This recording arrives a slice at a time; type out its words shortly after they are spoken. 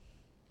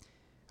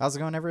How's it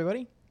going,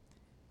 everybody?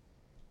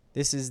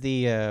 This is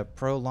the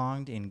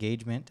prolonged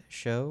engagement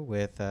show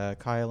with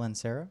Kyle and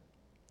Sarah.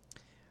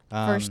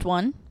 First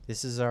one.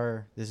 This is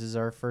our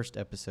first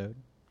episode.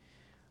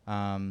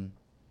 Our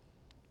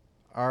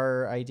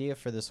idea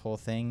for this whole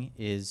thing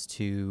is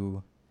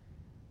to,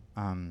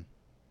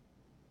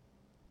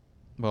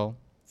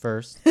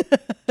 first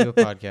do a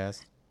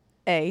podcast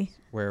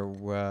where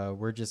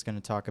we're just going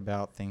to talk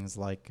about things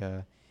like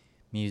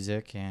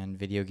music and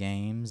video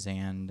games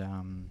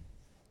and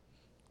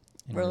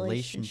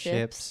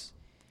relationships.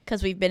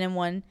 Because we've been in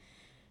one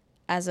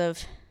as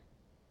of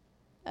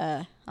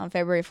on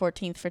February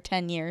 14th for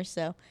 10 years,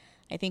 so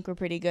I think we're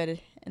pretty good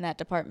in that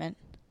department.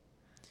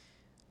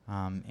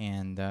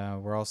 And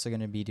we're also going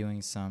to be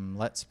doing some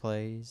Let's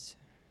Plays.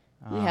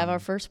 We have our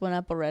first one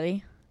up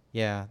already.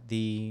 Yeah,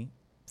 the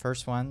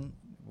first one,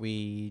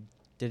 we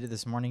did it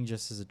this morning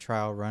just as a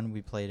trial run.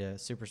 We played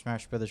Super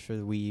Smash Brothers for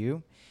the Wii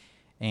U,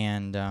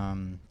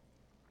 and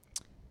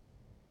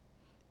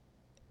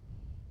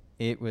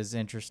it was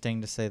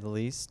interesting to say the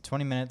least.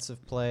 20 minutes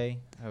of play.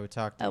 I would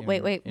talk to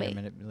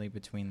intermittently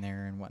between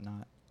there and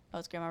whatnot. Oh,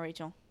 it's Grandma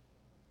Rachel.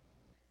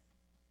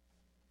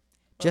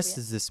 Just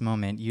as this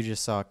moment, you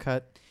just saw a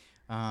cut.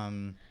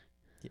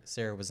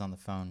 Sarah was on the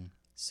phone,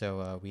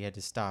 so we had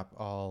to stop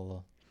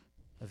all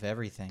of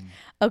everything.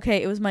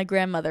 Okay, it was my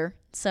grandmother,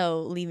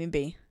 so leave me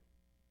be.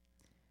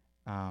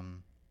 Where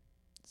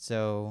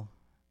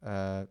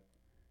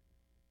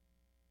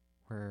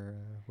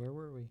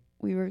were we?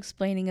 We were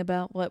explaining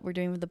about what we're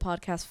doing with the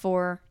podcast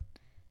for,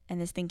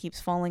 and this thing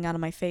keeps falling out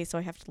of my face, so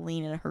I have to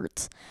lean and it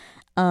hurts.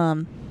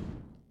 Yeah,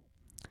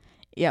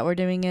 we're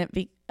doing it.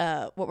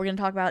 What we're going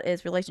to talk about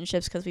is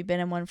relationships because we've been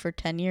in one for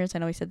 10 years. I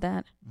know we said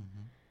that.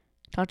 Mm-hmm.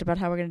 Talked about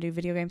how we're going to do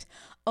video games.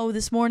 Oh,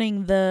 this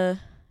morning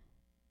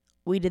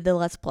we did the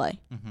Let's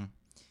Play. Mm-hmm.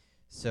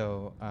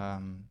 So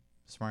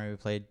this morning we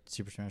played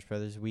Super Smash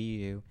Brothers Wii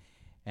U.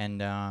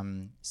 And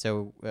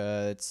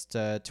it's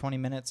 20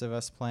 minutes of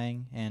us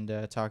playing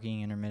and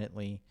talking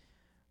intermittently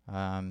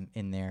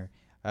in there.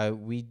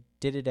 We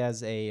did it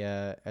as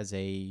a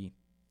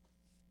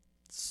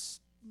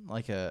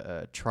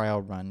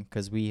trial run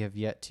because we have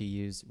yet to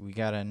use. We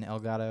got an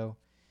Elgato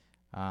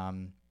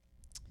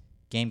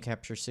Game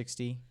Capture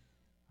 60.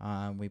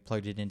 We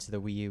plugged it into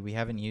the Wii U. We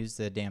haven't used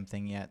the damn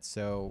thing yet,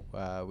 so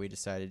we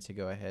decided to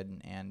go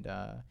ahead and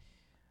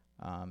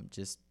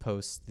just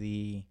post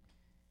the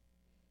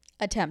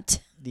attempt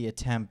to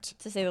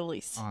say the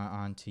least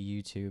onto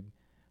YouTube,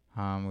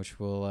 which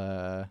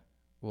we'll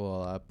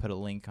put a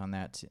link on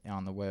that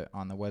on the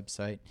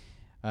website.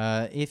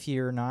 If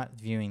you're not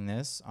viewing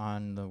this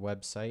on the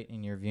website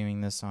and you're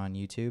viewing this on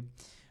YouTube,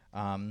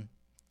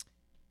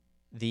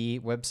 the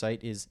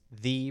website is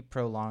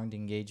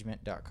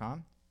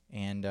theprolongedengagement.com,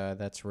 and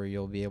that's where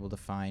you'll be able to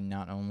find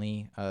not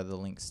only the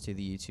links to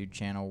the YouTube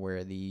channel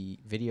where the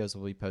videos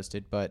will be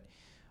posted, but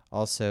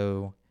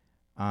also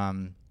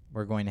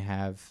we're going to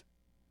have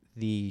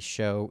the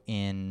show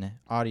in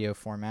audio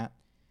format.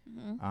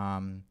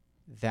 Mm-hmm.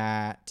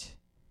 That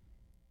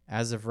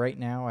as of right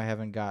now, I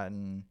haven't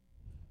gotten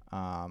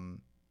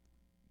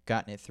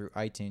it through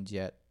iTunes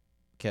yet,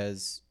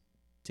 because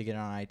to get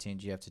on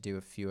iTunes you have to do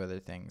a few other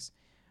things.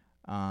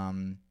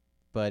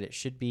 But it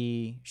should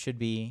be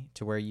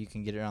to where you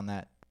can get it on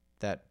that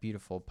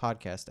beautiful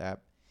podcast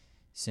app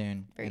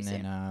soon. Very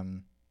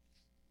soon.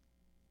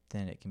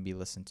 Then it can be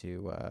listened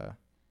to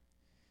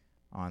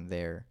on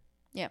there.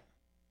 Yep.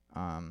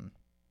 So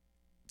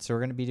we're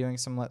going to be doing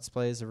some Let's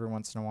Plays every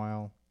once in a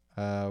while,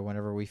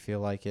 whenever we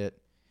feel like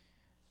it.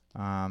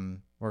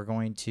 We're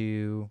going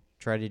to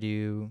try to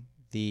do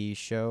the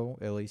show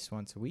at least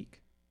once a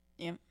week.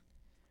 Yep.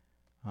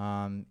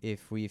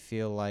 If we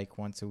feel like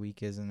once a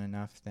week isn't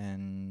enough,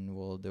 then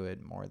we'll do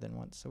it more than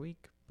once a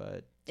week.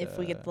 But if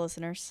we get the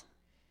listeners.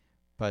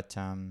 But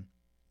I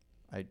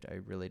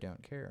really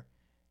don't care.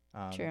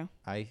 True.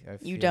 I feel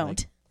you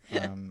don't.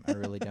 Like, I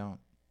really don't.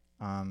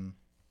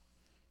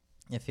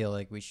 I feel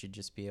like we should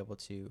just be able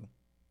to.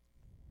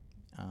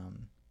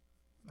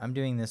 I'm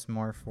doing this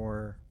more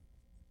for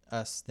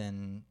us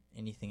than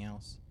anything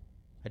else.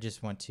 I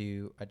just want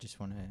to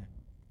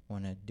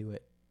do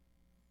it.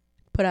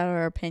 Put out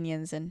our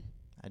opinions, and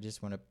I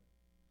just want to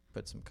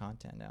put some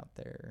content out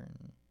there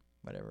and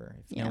whatever.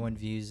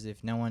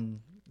 If no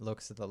one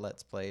looks at the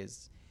Let's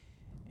Plays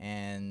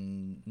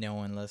and no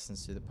one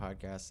listens to the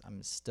podcast,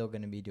 I'm still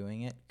going to be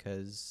doing it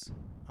because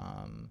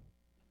I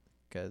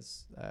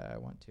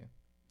want to.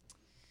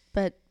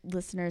 But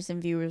listeners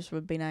and viewers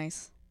would be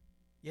nice.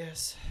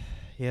 Yes,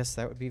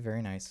 that would be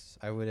very nice.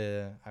 I would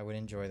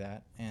enjoy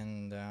that,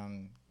 and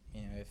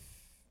if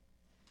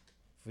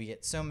we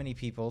get so many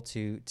people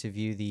to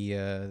view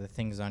the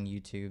things on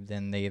YouTube,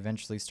 then they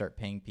eventually start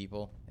paying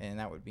people, and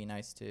that would be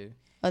nice to.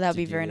 Oh, that would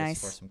be very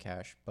nice for some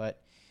cash, but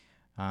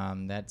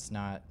that's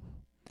not.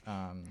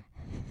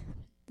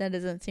 That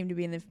doesn't seem to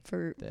be in the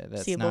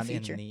foreseeable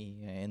future.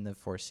 In the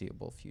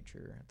foreseeable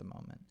future at the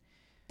moment.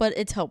 But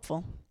it's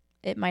hopeful.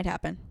 It might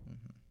happen.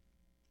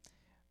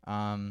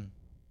 Mm-hmm.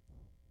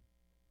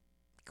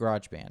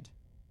 GarageBand. It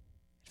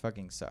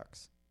fucking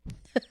sucks.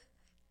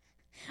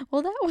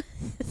 Well, that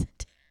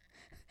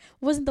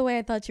wasn't the way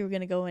I thought you were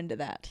going to go into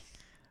that.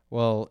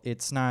 Well,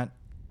 it's not.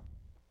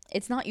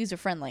 It's not user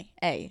friendly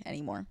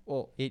anymore.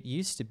 Well, it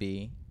used to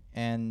be,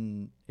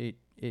 and it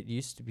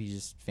used to be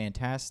just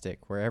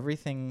fantastic, where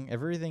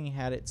everything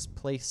had its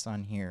place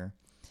on here,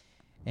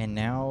 and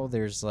now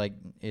there's like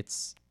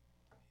it's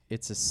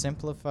a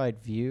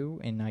simplified view,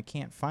 and I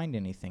can't find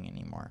anything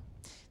anymore.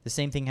 The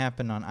same thing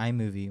happened on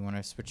iMovie when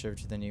I switched over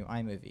to the new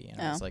iMovie,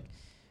 and I was like,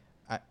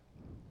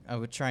 I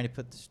was trying to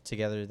put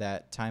together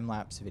that time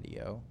lapse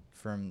video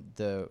from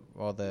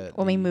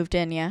when we moved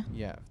in, yeah.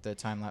 Yeah, the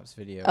time lapse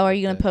video. Oh, are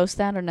you gonna post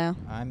that or no?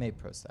 I may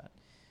post that.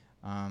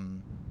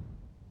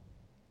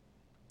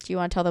 Do you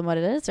want to tell them what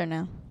it is or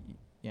no?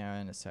 Yeah,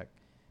 in a sec.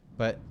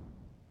 But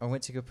I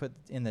went to go put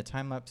in the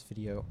time lapse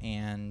video,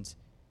 and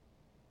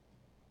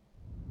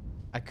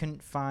I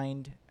couldn't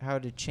find how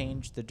to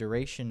change the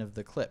duration of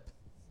the clip.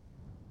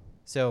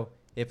 So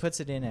it puts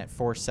it in at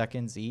 4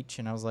 seconds each,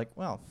 and I was like,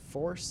 well,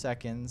 4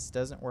 seconds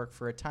doesn't work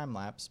for a time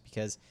lapse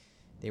because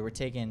they were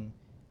taking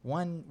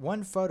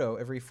one photo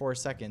every 4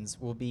 seconds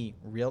will be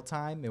real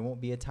time. It won't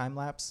be a time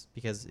lapse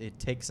because it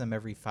takes them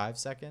every 5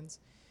 seconds.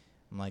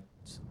 I'm like,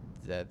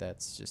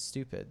 that's just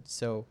stupid.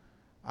 So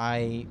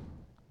I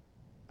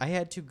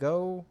had to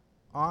go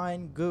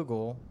on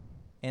Google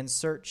and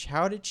search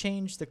how to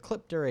change the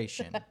clip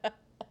duration.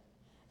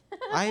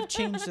 I've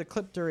changed the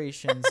clip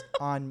durations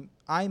on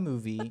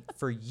iMovie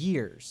for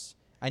years.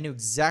 I knew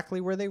exactly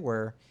where they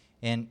were,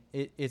 and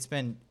it's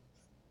been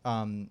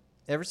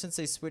ever since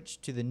they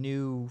switched to the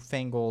new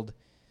fangled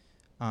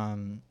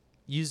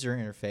user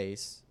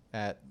interface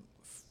at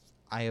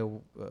iLife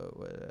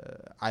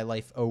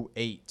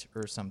 08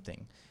 or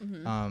something.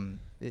 Mm-hmm.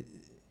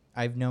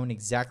 I've known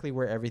exactly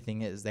where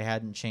everything is. They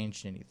hadn't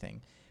changed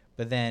anything.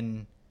 But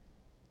then,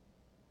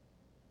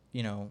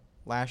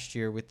 last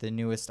year with the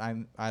newest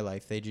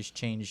iLife, they just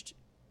changed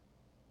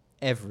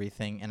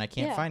everything, and I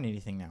can't find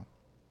anything now.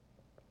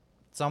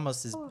 It's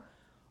almost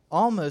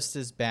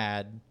as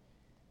bad.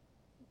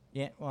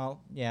 Yeah,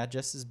 well, yeah,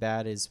 just as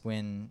bad as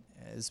when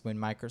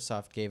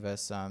Microsoft gave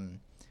us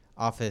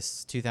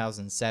Office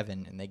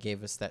 2007, and they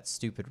gave us that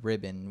stupid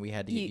ribbon. We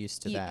had to get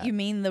used to that. You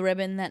mean the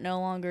ribbon that no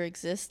longer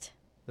exists?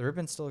 The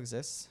ribbon still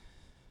exists.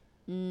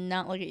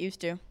 Not like it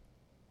used to.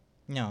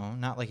 No,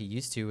 not like it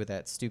used to with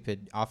that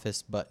stupid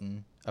Office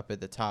button up at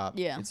the top.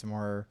 Yeah. It's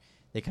more,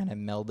 they kind of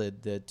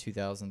melded the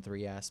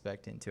 2003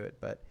 aspect into it,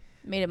 but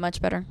made it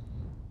much better.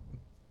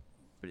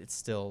 But it's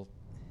still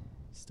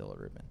a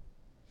ribbon.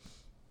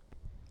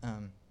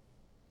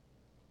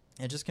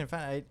 I just couldn't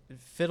find. I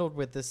fiddled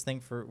with this thing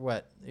for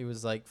what? It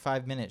was like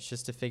 5 minutes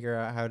just to figure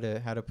out how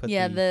to put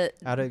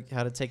how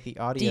to take the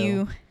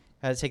audio.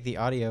 How to take the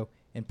audio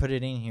and put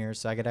it in here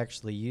so I could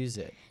actually use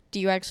it.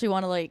 Do you actually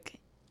want to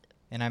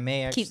And I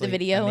may actually keep the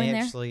video in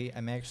there?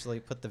 I may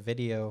actually put the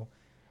video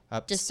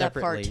up just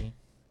separately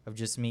of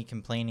just me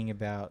complaining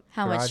about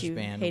how much you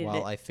GarageBand hated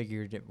while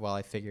it.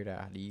 I figured out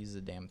how to use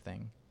the damn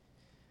thing.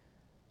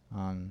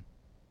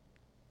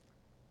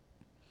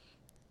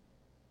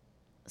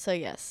 So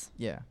yes.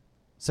 Yeah.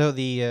 So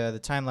the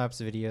time lapse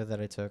video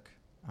that I took.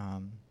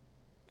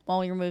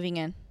 While you were moving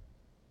in.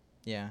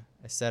 Yeah,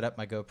 I set up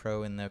my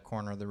GoPro in the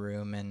corner of the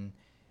room, and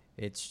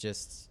it's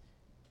just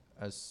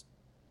us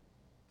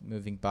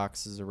moving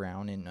boxes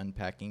around and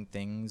unpacking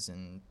things,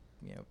 and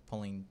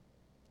pulling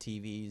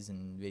TVs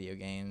and video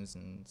games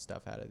and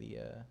stuff out of the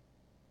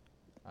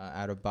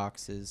out of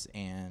boxes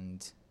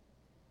and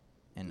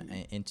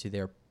into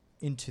their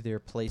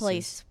places.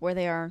 Place where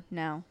they are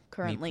now,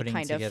 currently,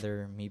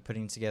 Me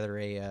putting together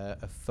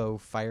a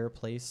faux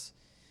fireplace,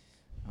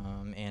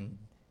 and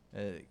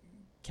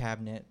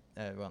cabinet.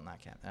 Not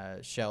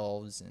cabinet.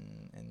 Shelves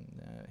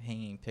and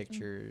hanging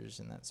pictures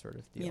and that sort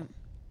of deal. Yeah.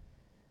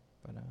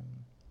 But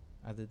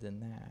other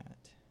than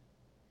that.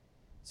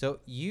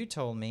 So you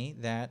told me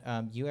that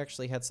you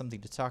actually had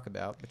something to talk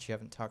about, but you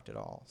haven't talked at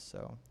all.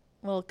 So.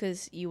 Well,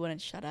 because you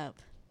wouldn't shut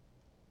up.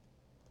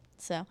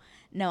 So,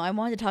 no, I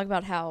wanted to talk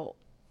about how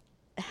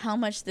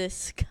much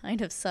this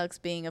kind of sucks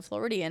being a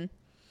Floridian,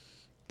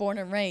 born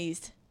and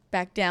raised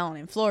back down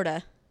in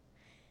Florida,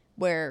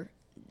 where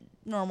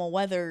normal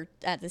weather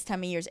at this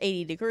time of year is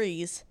 80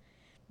 degrees,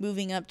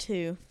 moving up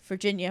to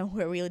Virginia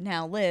where we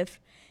now live,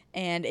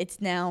 and it's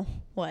now,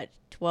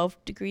 12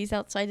 degrees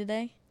outside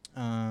today?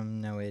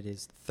 No, it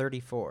is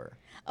 34.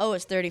 Oh,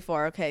 it's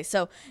 34. Okay,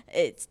 so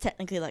it's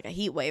technically like a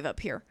heat wave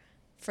up here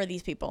for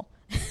these people.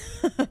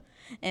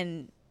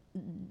 And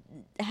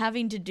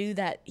having to do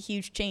that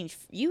huge change,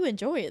 you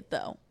enjoy it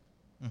though.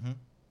 Mm-hmm.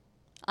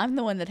 I'm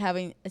the one that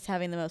is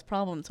having the most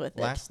problems with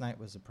it. Last night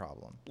was a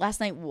problem.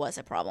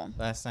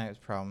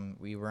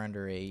 We were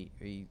under a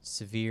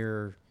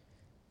severe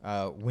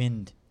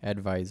wind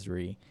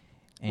advisory.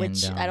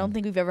 Which I don't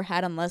think we've ever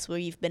had unless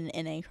we've been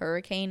in a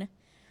hurricane,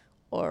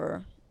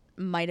 or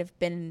might have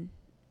been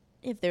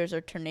if there's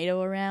a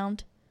tornado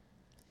around.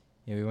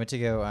 Yeah, we went to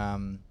go.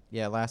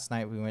 Last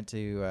night we went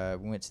to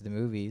the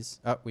movies.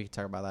 Oh, we can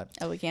talk about that.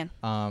 Oh, we can.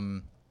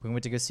 We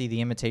went to go see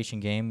The Imitation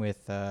Game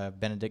with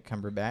Benedict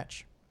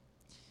Cumberbatch.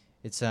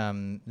 It's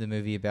the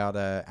movie about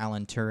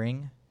Alan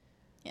Turing,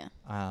 Yeah.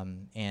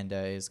 And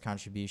his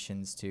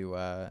contributions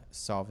to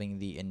solving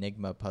the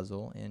Enigma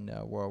puzzle in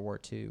World War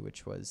II,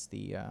 which was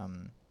the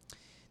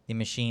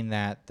machine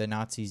that the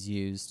Nazis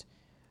used.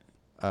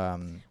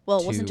 Well,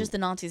 it wasn't just the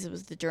Nazis; it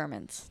was the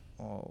Germans.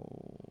 Oh,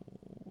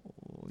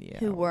 yeah.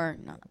 Who were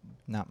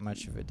not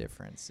much of a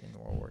difference in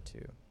World War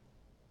II.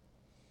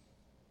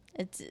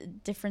 It's a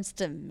difference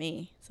to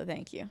me, so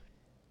thank you.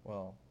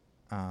 Well,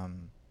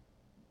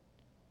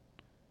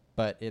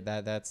 but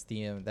that's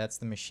the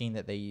machine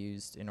that they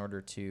used in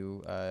order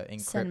to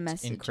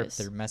encrypt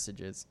their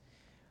messages.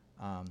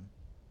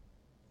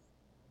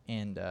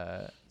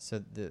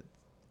 So the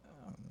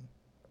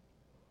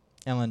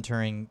Alan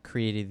Turing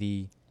created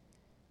the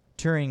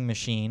Turing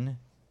machine,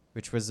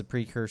 which was the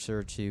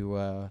precursor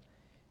to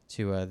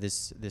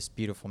this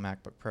beautiful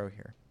MacBook Pro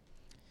here.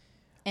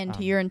 And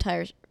to your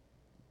entire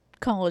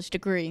college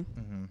degree.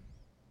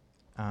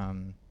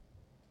 Mm-hmm.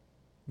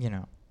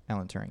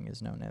 Alan Turing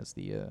is known as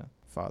the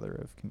father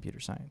of computer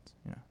science.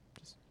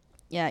 Just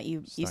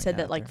you said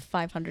that like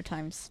 500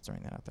 times.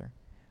 Throwing that out there.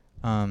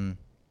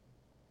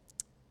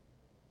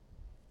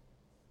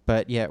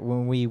 But yeah,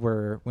 when we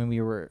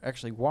were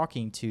actually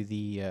walking to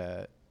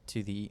the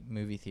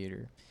movie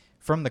theater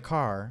from the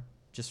car,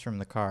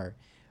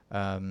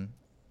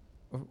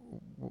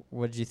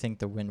 what did you think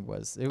the wind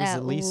was? It was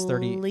at least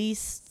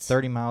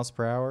 30 miles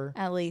per hour.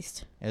 At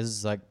least. It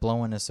was like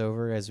blowing us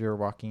over as we were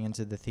walking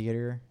into the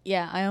theater.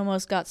 Yeah, I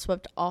almost got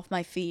swept off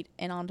my feet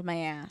and onto my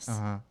ass.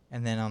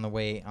 And then on the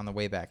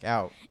way back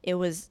out, it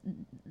was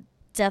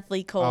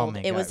deathly cold. Oh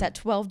my God. Was at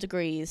 12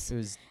 degrees. It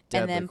was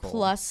deadly and then cold.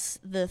 Plus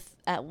the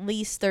at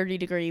least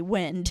 30-degree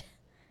wind.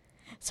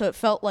 So it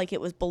felt like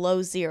it was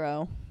below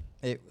zero.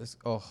 It was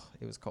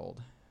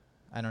cold.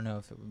 I don't know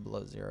if it was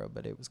below zero,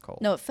 but it was cold.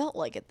 No, it felt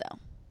like it though.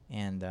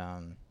 And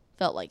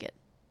felt like it,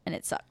 and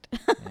it sucked.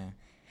 Yeah,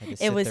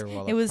 it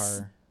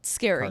was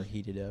scary. Car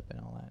heated up and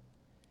all that.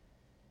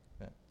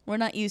 But we're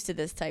not used to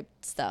this type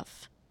of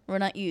stuff. We're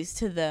not used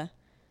to the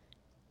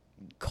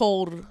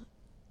cold,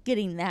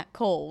 getting that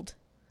cold.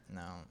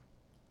 No,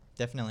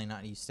 definitely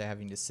not used to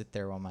having to sit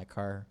there while my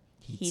car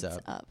heats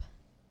up.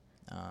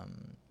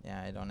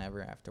 Yeah, I don't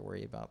ever have to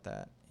worry about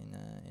that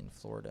in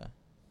Florida.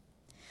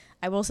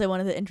 I will say one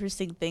of the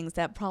interesting things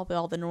that probably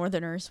all the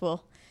northerners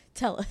will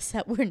tell us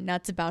that we're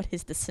nuts about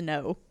is the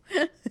snow.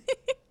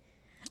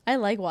 I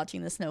like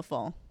watching the snow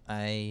fall.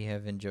 I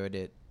have enjoyed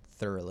it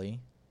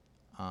thoroughly.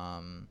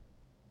 When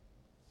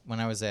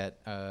I was at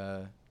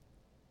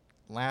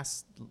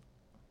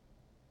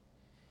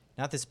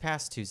not this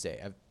past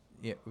Tuesday.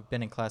 We've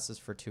been in classes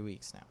for 2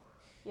 weeks now.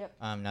 Yep.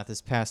 Not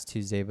this past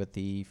Tuesday, but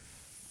the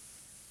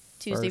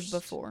Tuesday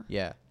before.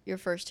 Yeah. Your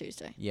first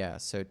Tuesday. Yeah.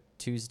 So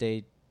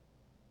Tuesday,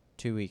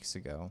 2 weeks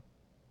ago.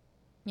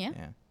 Yeah.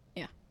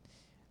 Yeah.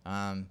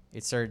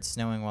 It started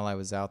snowing while I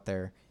was out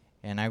there,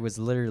 and I was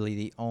literally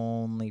the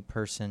only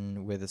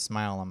person with a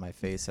smile on my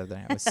face. I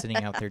was sitting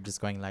out there just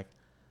going like,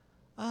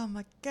 "Oh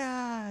my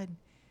God!"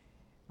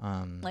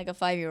 Like a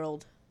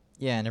 5-year-old.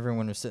 Yeah, and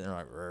everyone was sitting there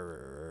like,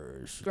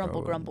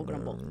 grumble, grumble,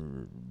 grumble.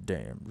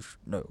 Damn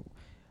snow.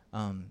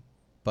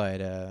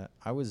 But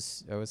I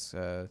was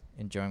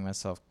enjoying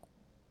myself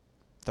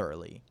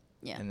thoroughly.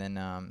 Yeah. And then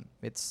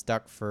it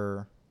stuck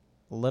for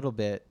a little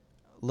bit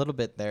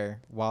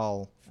there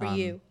while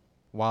it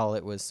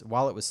was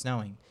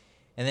snowing,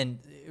 and then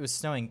it was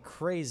snowing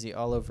crazy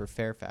all over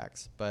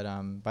Fairfax. But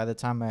by the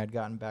time I had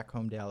gotten back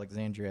home to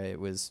Alexandria, it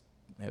was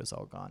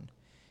all gone.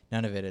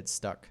 None of it had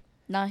stuck.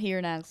 Not here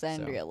in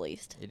Alexandria, at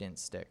least. It didn't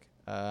stick.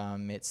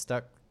 It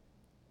stuck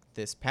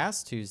this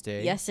past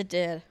Tuesday. Yes, it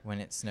did. When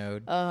it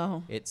snowed.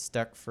 Oh. It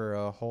stuck for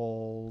a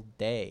whole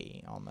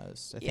day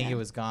almost. I think it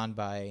was gone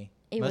by.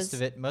 Most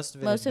of it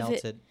had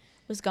melted.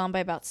 It was gone by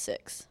about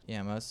 6.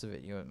 Yeah, most of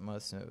it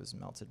was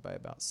melted by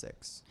about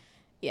 6.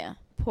 Yeah,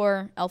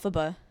 poor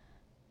Elphaba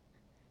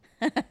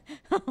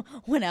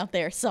went out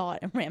there, saw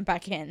it, and ran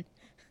back in.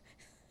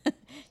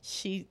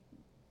 She's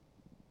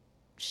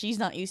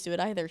not used to it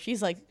either.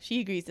 She's like,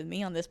 she agrees with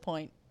me on this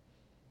point.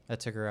 I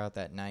took her out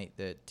that night,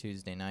 the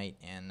Tuesday night,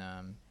 and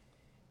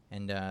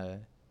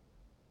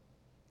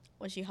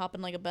was she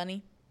hopping like a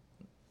bunny?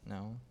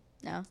 No.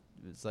 No.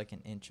 It was like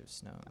an inch of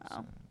snow.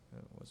 Oh. So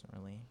it wasn't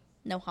really.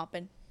 No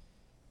hopping.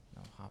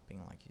 No hopping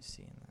like you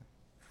see in the.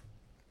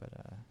 But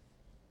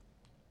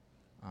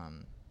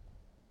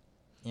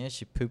yeah,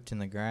 she pooped in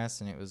the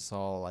grass and it was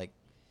all like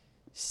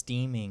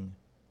steaming.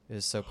 It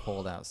was so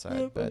cold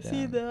outside. But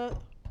see that.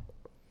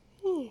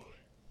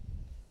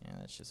 Yeah,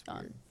 that's just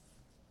weird.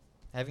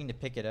 Having to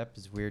pick it up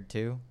is weird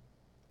too.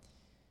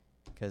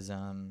 Because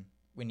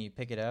when you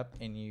pick it up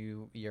and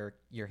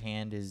your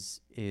hand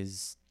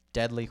is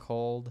deadly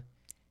cold,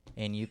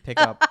 and you pick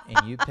up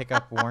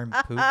warm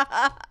poop,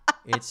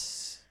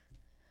 it's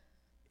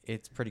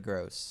pretty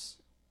gross.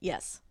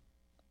 Yes.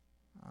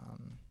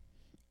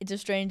 It's a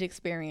strange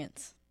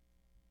experience.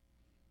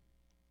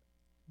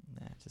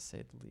 To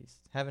say the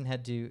least. Haven't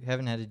had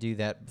to do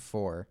that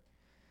before.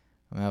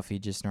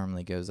 Melfi just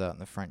normally goes out in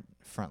the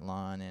front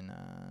lawn and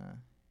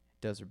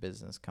does her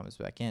business, comes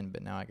back in.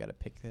 But now I got to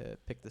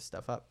pick the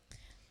stuff up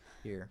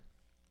here.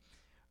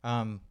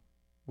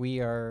 We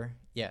are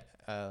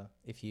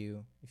if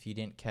you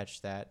didn't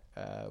catch that,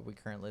 we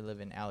currently live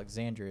in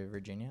Alexandria,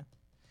 Virginia.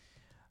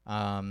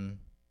 In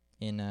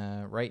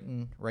right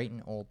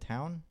in Old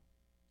Town.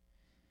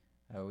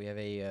 We have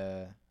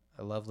a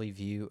lovely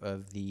view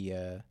of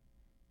the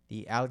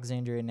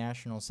Alexandria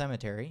National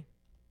Cemetery.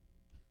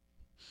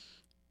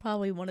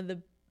 Probably one of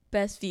the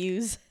best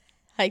views,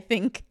 I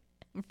think,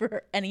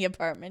 for any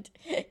apartment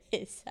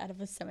is out of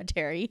a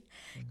cemetery,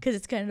 because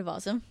it's kind of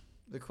awesome.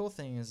 The cool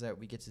thing is that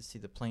we get to see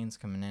the planes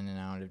coming in and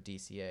out of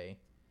DCA.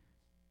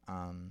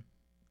 And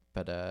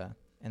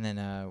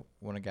then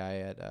one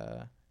guy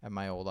at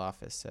my old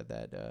office said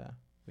that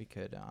we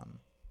could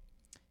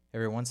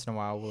every once in a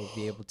while we'll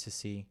be able to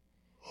see.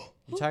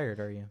 You tired,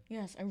 are you?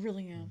 Yes, I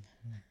really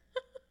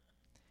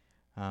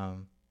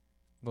am.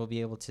 We'll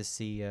be able to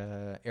see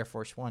Air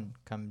Force One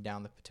come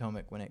down the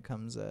Potomac when it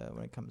comes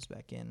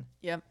back in.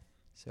 Yep.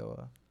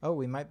 So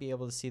we might be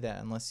able to see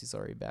that unless he's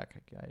already back.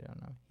 I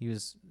don't know.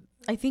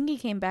 I think he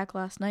came back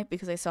last night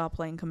because I saw a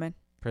plane come in.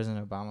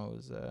 President Obama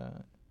was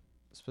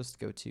supposed to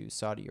go to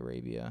Saudi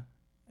Arabia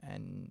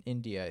and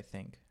India, I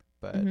think,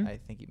 but I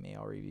think he may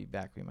already be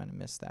back. We might have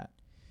missed that.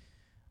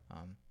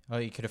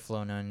 He could have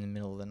flown in the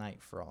middle of the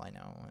night for all I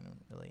know. I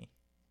don't really.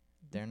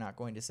 They're not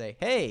going to say,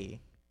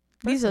 "Hey,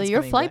 these are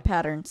your flight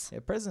patterns."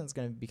 The president's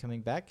going to be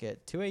coming back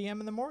at 2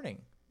 a.m. in the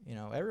morning.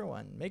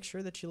 Everyone, make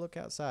sure that you look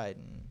outside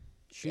and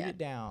shoot it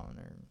down,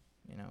 or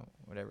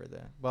whatever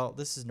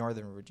this is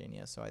Northern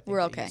Virginia, so I think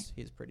we're okay.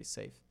 He's pretty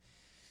safe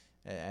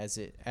as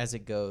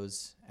it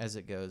goes,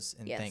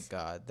 and thank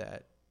God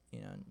that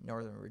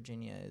Northern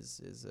Virginia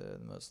is the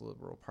most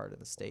liberal part of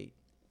the state.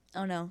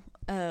 Oh no,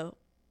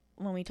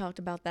 when we talked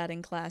about that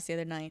in class the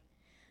other night,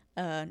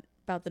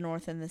 about the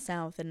North and the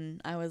South,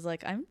 and I was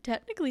like, I'm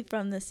technically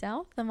from the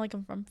South. I'm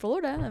from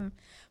Florida. And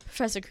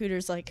Professor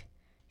Cooter's like,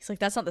 he's like,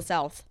 that's not the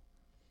South.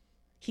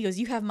 He goes,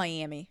 you have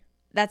Miami.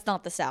 That's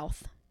not the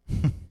South.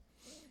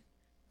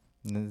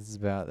 This is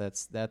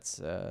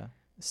that's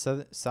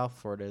South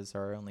Florida is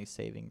our only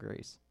saving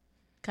grace.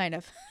 Kind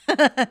of.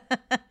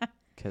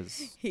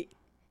 Because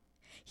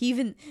he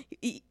and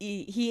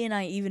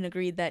I even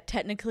agreed that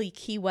technically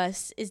Key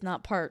West is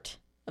not part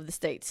of the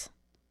states.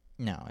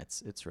 No,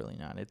 it's really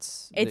not.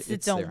 It's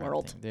its own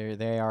world.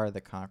 They are the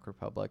Conch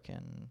Republic,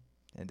 and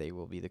they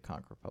will be the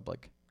Conch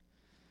Republic.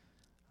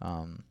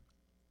 But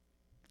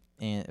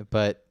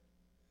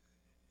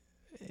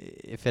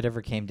if it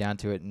ever came down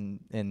to it,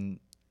 and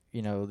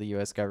the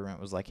U.S. government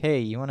was like, "Hey,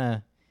 you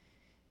wanna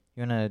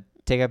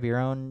take up your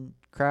own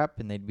crap?"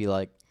 and they'd be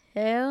like,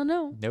 "Hell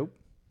no, nope,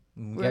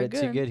 we got it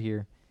too good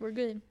here. We're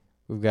good.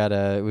 We've got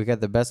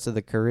the best of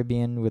the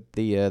Caribbean with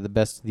the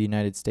best of the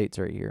United States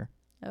right here."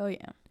 Oh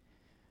yeah.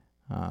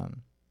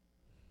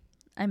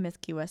 I miss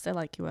Key West. I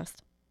like Key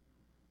West.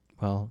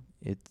 Well,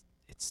 it's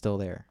still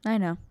there. I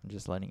know. I'm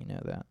just letting you know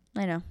that.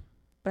 I know,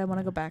 but I want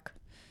to go back.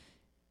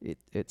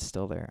 It's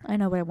still there. I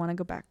know, but I want to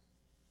go back.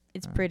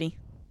 It's pretty.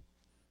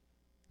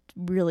 It's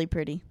really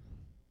pretty.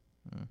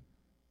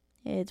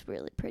 It's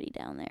really pretty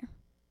down there.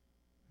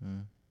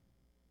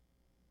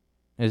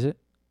 Is it?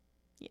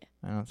 Yeah.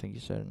 I don't think you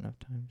said it enough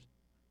times.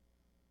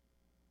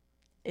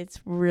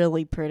 It's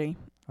really pretty.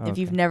 Oh, if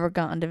you've never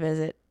gotten to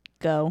visit,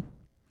 go.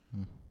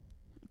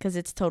 Because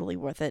it's totally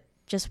worth it.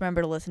 Just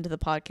remember to listen to the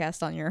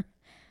podcast on your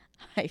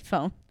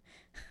iPhone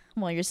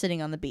while you're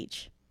sitting on the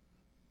beach.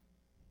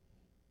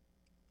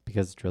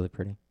 Because it's really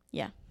pretty?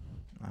 Yeah.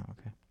 Oh,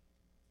 okay.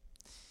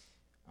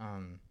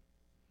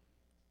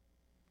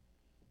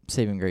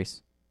 Saving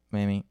Grace,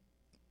 Miami,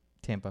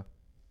 Tampa.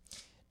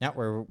 Not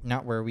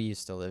where we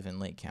used to live in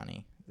Lake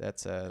County.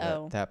 That's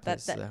that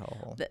place is a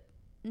hellhole.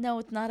 No,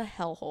 it's not a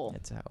hellhole.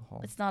 It's a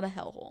hellhole. It's not a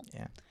hellhole.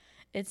 Yeah.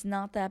 It's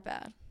not that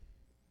bad.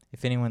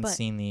 If anyone's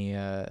seen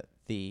the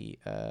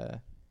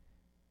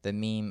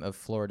meme of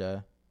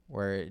Florida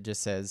where it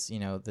just says,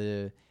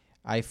 the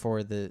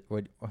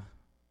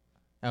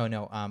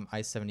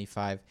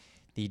I-75,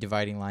 the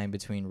dividing line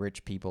between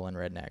rich people and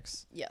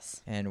rednecks.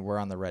 Yes. And we're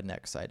on the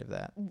redneck side of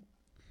that. Do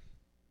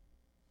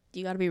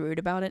you got to be rude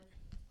about it?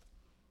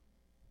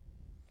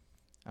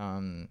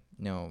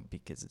 No,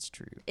 because it's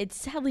true. It's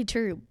sadly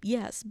true.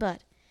 Yes,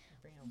 but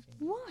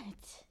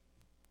what?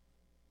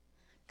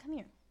 Come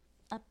here.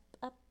 Up.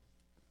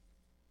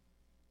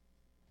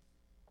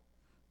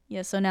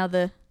 Yeah, so now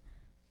the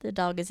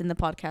dog is in the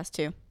podcast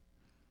too.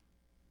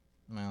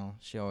 Well,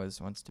 she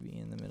always wants to be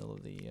in the middle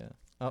of the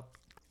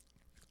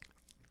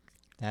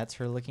that's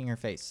her licking her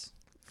face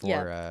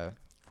for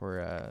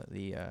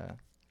the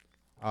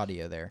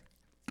audio there.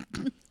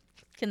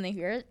 Can they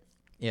hear it?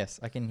 Yes,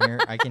 I can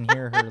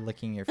hear her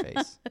licking your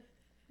face.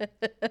 Does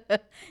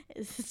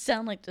it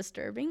sound like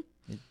disturbing?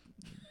 It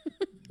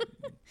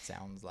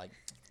sounds like.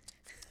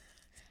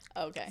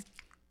 Okay.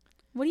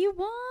 What do you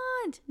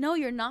want? No,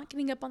 you're not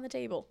getting up on the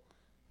table.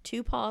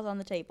 2 paws on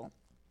the table.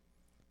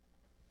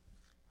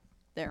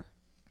 There.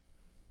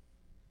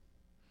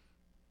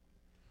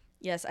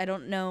 Yes, I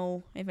don't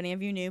know if any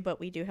of you knew, but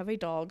we do have a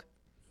dog.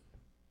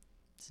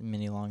 It's a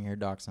mini long-haired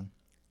dachshund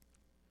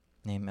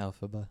named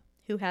Elphaba.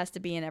 Who has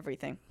to be in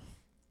everything.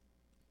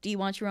 Do you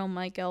want your own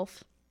mic,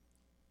 Elf?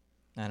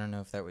 I don't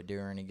know if that would do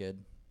her any good.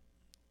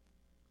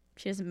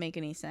 She doesn't make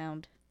any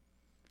sound.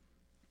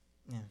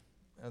 Yeah,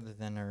 other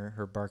than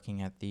her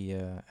barking at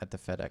the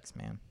FedEx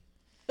man.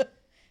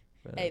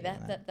 Hey,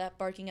 that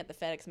barking at the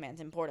FedEx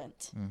man's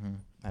important. Mm-hmm.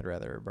 I'd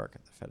rather her bark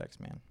at the FedEx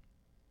man.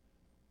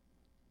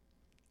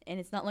 And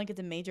it's not like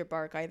it's a major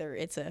bark either.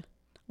 It's a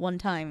one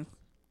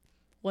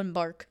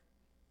bark.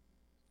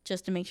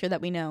 Just to make sure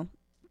that we know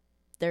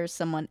there's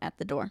someone at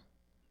the door.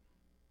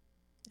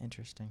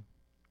 Interesting.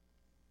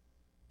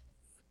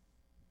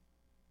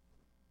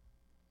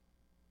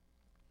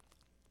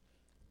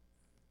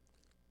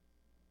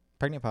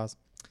 Pregnant pause.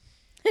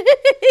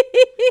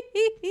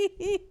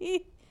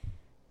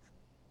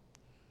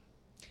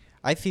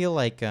 I feel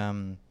like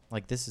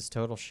this is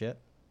total shit.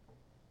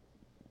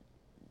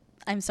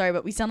 I'm sorry,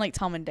 but we sound like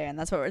Tom and Dan.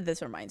 That's what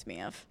this reminds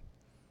me of.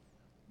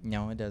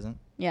 No, it doesn't.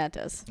 Yeah, it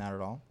does. Not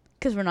at all.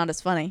 Because we're not as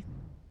funny.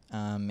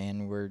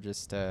 And we're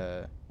just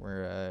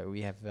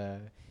we have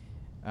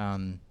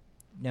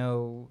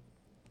no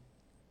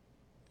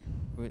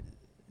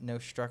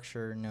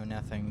structure, no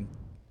nothing,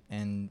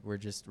 and we're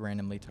just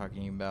randomly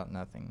talking about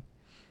nothing.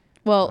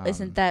 Well,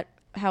 isn't that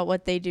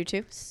what they do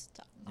too?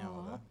 Stop.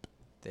 No,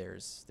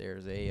 there's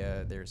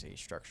a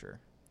structure.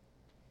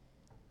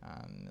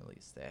 At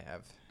least they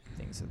have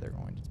things that they're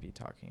going to be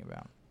talking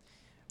about.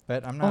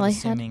 But I'm not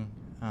assuming.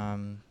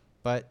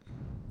 But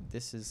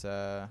this is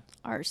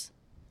ours.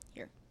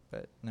 Here.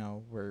 But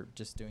no, we're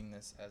just doing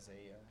this as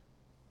a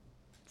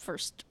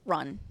first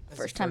run.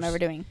 First time ever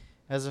doing.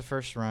 As a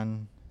first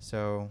run.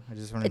 So I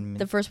just wanted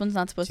the first one's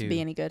not supposed to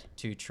be any good.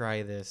 To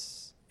try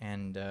this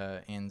and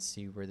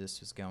see where this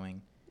was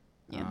going.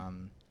 Yeah.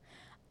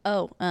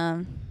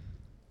 I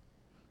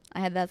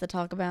had that to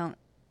talk about.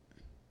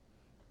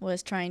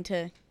 Was trying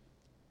to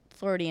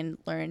Floridian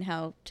learn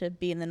how to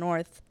be in the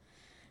north.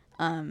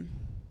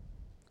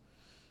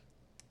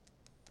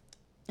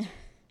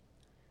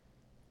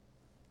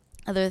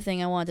 Other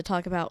thing I wanted to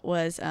talk about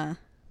was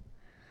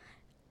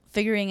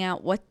figuring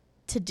out what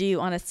to do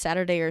on a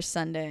Saturday or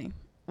Sunday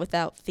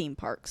without theme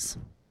parks.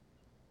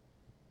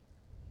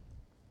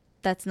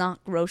 That's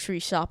not grocery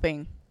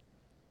shopping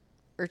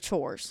or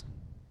chores.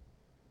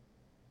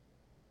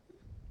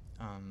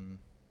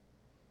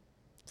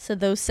 So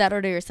those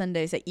Saturday or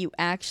Sundays that you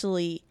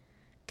actually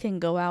can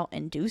go out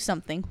and do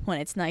something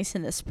when it's nice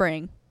in the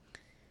spring.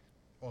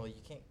 Well,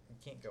 you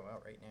can't go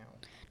out right now.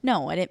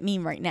 No, I didn't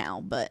mean right now,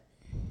 but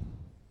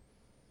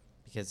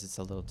because it's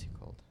a little too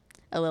cold.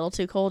 A little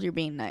too cold? You're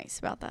being nice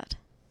about that.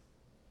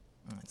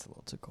 It's a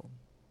little too cold.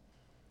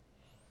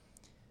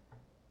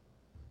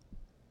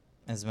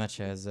 As much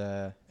as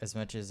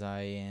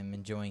I am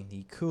enjoying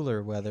the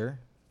cooler weather,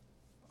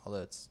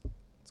 although it's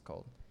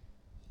cold.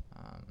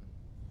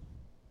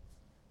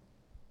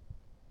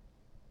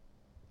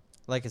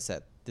 Like I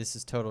said, this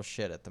is total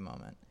shit at the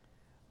moment.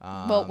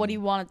 Well, what do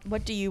you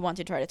want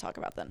to try to talk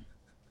about then?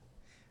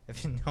 I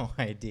have no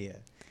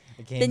idea.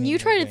 Then you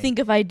try to think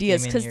of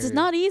ideas because it's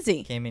not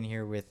easy. Came in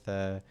here with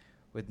no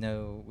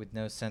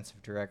sense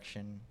of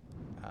direction,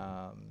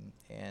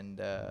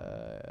 and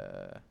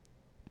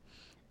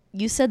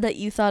you said that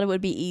you thought it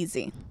would be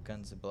easy.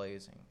 Guns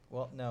a-blazing.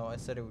 Well, no, I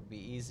said it would be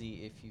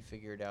easy if you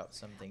figured out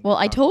something. Well,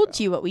 I told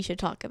you what we should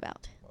talk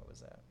about. What was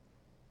that?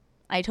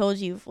 I told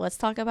you, let's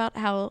talk about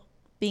how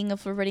being a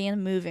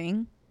Floridian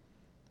moving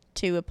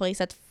to a place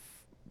that's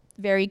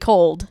very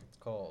cold. It's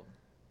cold.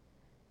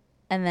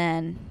 And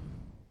then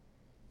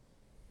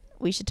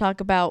we should talk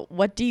about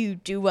what do you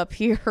do up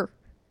here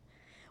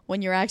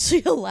when you're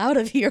actually allowed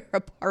of your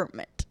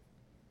apartment.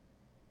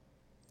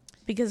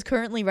 Because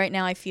currently right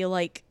now I feel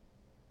like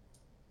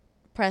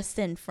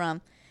Preston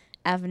from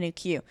Avenue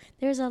Q.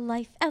 There's a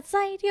life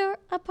outside your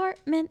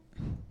apartment.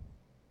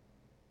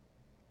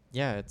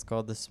 Yeah, it's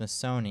called the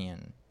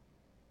Smithsonian.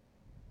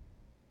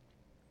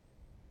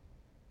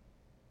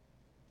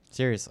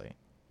 Seriously.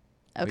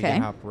 Okay. We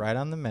can hop right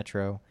on the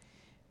metro.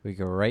 We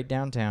go right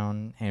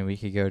downtown, and we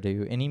could go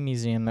to any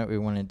museum that we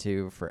wanted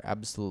to for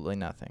absolutely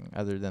nothing,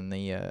 other than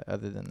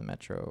the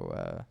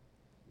metro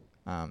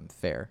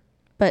fare.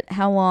 But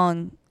how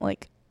long?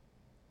 Like,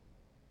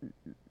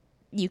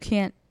 you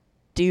can't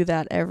do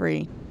that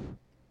every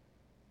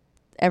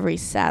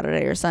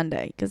Saturday or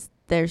Sunday because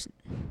there's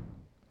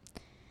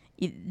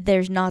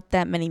not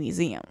that many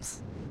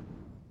museums.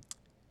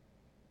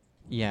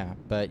 Yeah,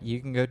 but you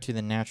can go to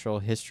the Natural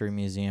History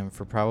Museum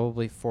for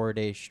probably 4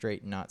 days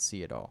straight and not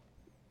see it all.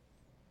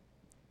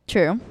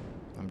 True.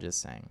 I'm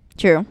just saying.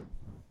 True.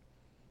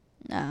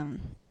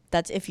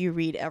 That's if you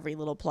read every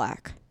little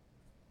plaque.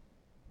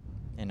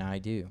 And I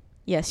do.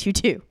 Yes, you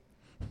do.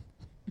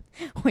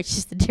 Which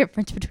is the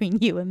difference between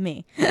you and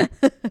me. Well,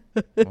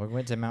 we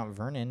went to Mount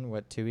Vernon,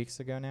 2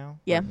 weeks ago now?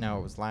 Yeah. Or, no,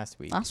 it was last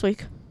week. Last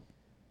week.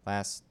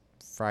 Last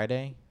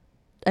Friday?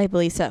 I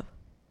believe so.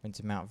 Went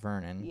to Mount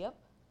Vernon. Yep.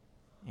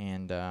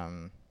 And,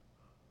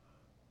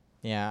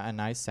 yeah,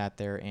 and I sat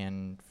there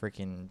and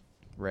freaking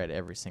read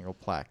every single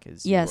plaque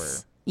as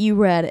yes, you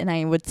read, and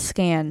I would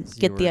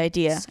get the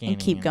idea, and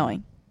keep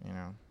going. You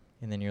know,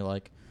 and then you're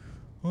like,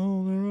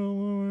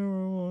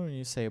 oh,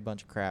 you say a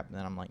bunch of crap, and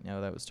then I'm like,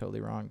 no, that was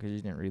totally wrong because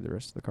you didn't read the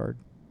rest of the card.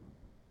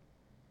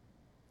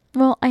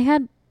 Well, I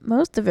had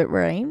most of it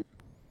right.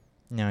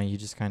 No, you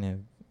just kind of,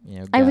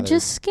 I would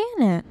just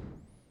scan it.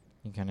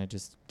 You kind of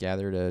just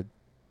gathered a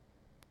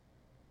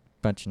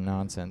bunch of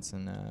nonsense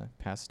and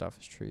passed it off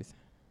as truth.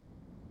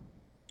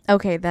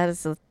 Okay, that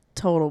is a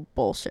total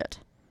bullshit.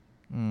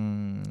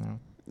 No.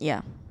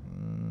 Yeah.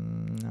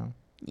 No.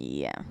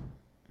 Yeah.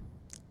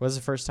 Was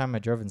the first time I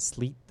drove in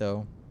sleet,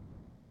 though.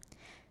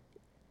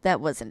 That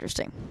was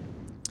interesting.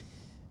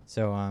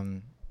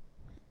 So,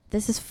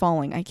 This is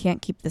falling. I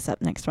can't keep this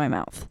up next to my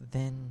mouth.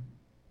 then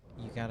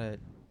you gotta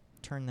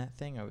turn that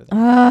thing over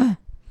there.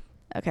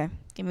 Okay,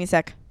 give me a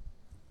sec.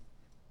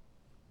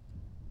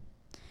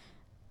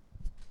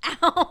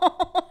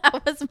 Ow!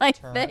 That was my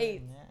Turn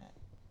face. that.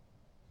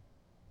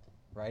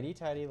 Righty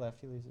tighty,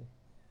 lefty loosey.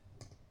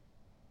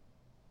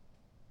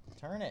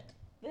 Turn it.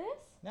 This?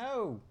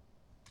 No.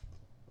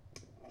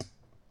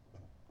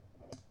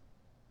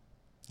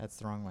 That's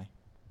the wrong way.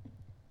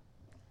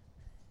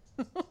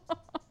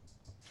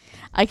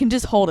 I can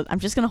just hold it. I'm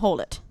just going to hold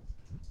it.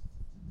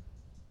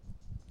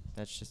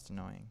 That's just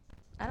annoying.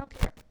 I don't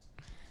care.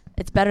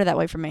 It's better that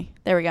way for me.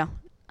 There we go.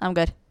 I'm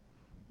good.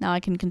 Now I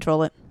can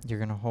control it. You're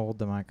gonna hold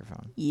the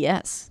microphone.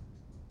 Yes.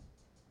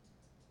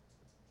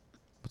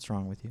 What's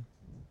wrong with you?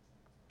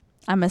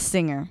 I'm a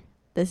singer.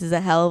 This is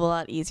a hell of a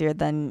lot easier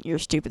than your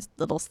stupid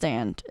little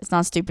stand. It's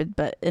not stupid,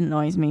 but it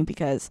annoys me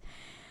because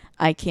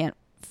I can't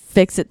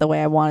fix it the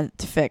way I want it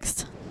to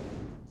fixed.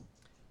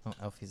 Oh,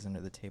 Elfie's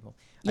under the table.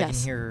 Yes. I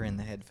can hear her in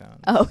the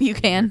headphones. Oh, you I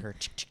can? hear her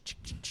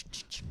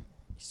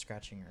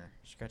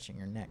scratching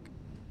her neck.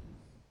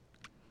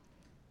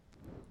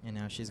 And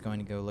now she's going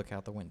to go look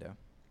out the window.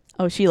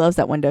 Oh, she loves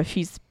that window.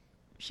 She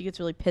gets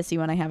really pissy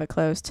when I have it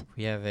closed.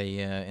 We have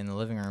in the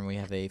living room. We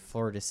have a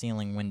floor to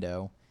ceiling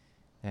window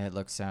that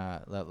looks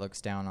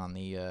down on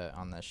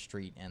the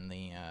street and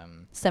the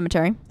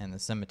Cemetery. and the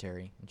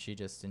cemetery, and she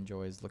just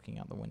enjoys looking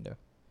out the window.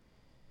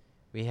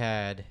 We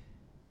had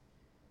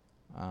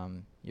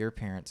your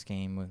parents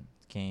came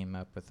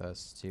up with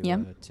us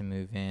to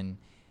move in,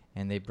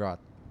 and they brought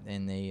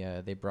one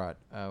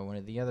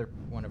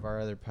of our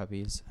other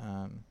puppies.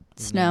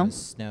 His name is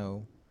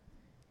Snow.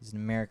 He's an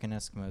American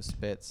Eskimo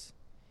Spitz,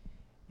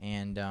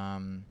 and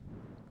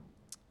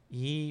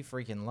he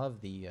freaking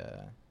loved the.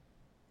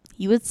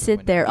 He would sit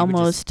window. there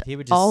almost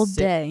all sit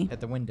day at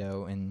the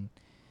window and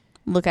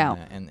look out.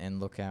 And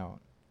look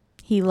out.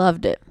 He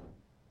loved it.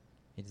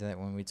 He did that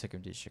when we took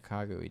him to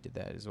Chicago. He did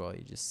that as well.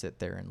 He just sit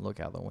there and look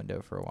out the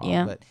window for a while.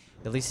 Yeah. But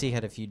at least he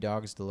had a few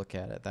dogs to look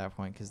at that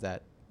point, because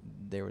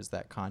there was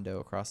that condo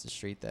across the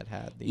street that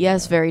had the.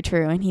 Yes, very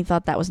true, and he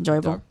thought that was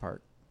enjoyable. Dog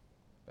park.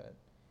 But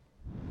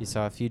he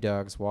saw a few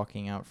dogs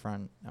walking out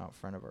front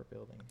of our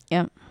building.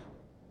 Yep.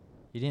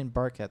 He didn't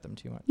bark at them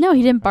too much. No,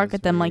 he didn't That bark was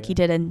at them very, like he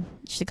did in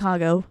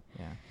Chicago,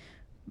 Yeah.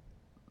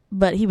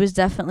 but he was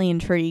definitely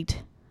intrigued.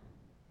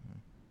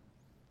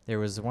 There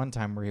was one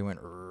time where he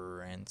went,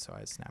 and so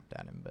I snapped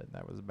at him, but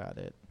that was about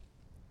it.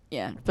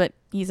 Yeah, but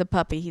he's a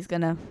puppy. He's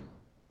going to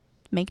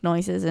make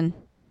noises and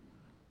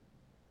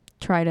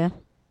try to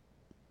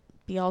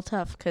be all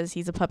tough because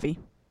he's a puppy.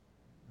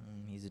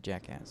 He's a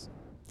jackass.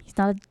 He's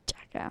not a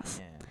jackass.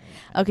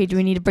 Yeah. Okay, do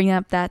we need to bring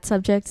up that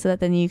subject so that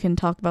then you can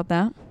talk about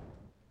that?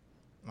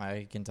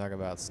 I can talk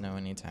about Snow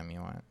anytime you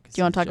want. Do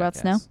you want to talk about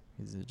Snow?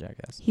 He's a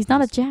jackass. He's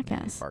not a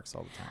jackass. He barks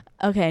all the time.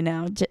 Okay,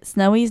 no,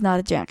 Snowy's not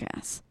a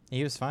jackass.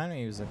 He was fine when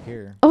he was up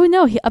here. Oh,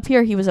 no, up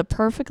here he was a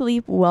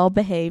perfectly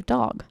well-behaved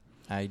dog.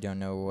 I don't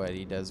know what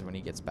he does when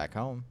he gets back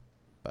home,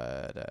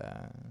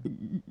 but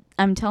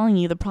I'm telling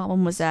you, the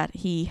problem was that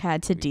he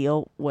had to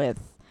deal with...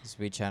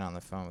 we chat on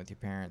the phone with your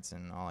parents,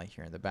 and all I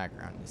hear in the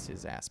background is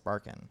his ass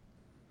barking.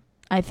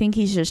 I think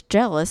he's just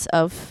jealous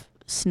of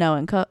Snow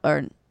and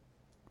or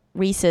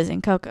Reese's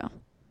and Coco.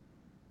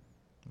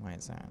 Why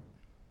is that?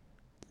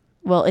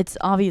 Well, it's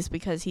obvious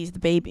because he's the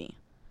baby.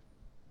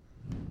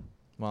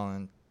 Well,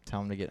 and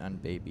tell him to get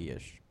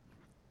unbabyish.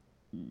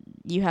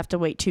 You have to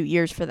wait 2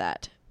 years for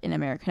that in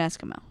American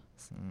Eskimo.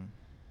 Mm.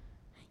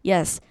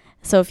 Yes.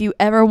 So if you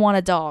ever want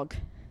a dog,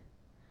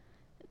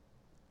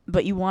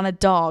 but you want a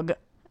dog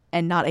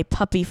and not a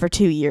puppy for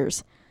 2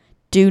 years,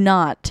 do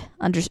not,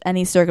 under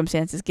any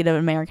circumstances, get an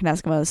American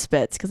Eskimo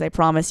Spitz, because I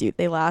promise you,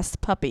 they last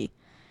puppy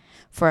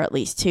for at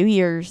least 2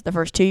 years. The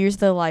first 2 years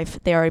of their life,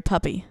 they are a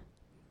puppy.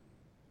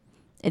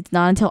 It's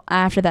not until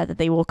after that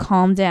they will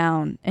calm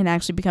down and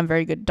actually become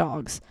very good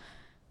dogs.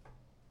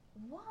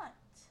 What?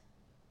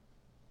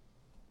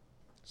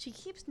 She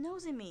keeps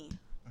nosing me.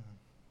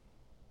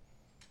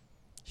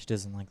 She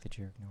doesn't like that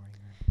you're ignoring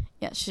her.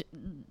 Yeah,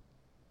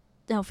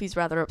 Elfie's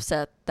rather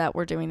upset that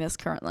we're doing this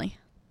currently.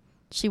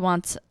 She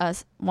wants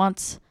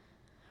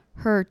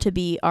her to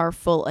be our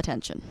full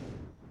attention.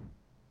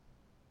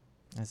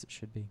 As it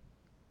should be.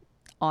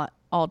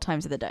 All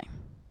times of the day.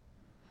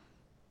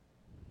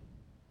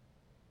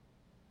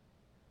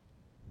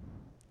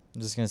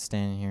 I'm just going to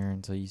stand here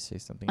until you say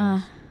something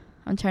else.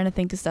 I'm trying to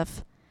think of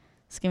stuff.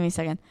 Just give me a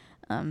second.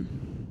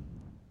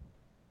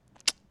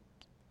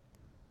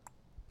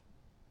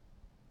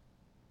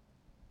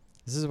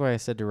 This is why I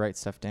said to write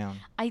stuff down.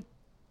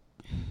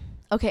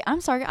 Okay, I'm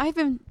sorry. I've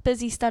been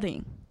busy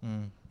studying.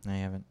 I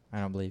haven't. I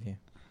don't believe you.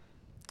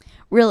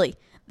 Really,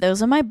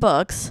 those are my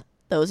books.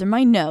 Those are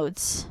my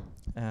notes.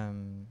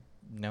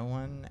 No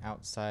one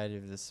outside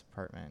of this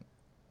apartment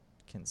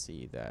can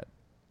see that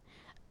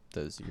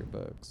those are your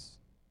books.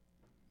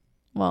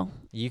 Well,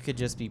 You could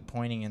just be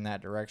pointing in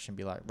that direction,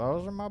 be like,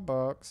 those are my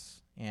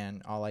books.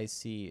 And all I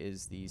see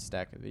is the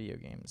stack of video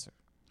games.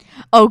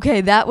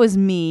 okay, that was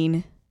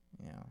mean.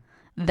 Yeah.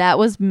 That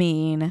was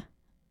mean.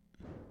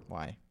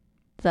 Why?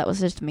 That was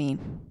just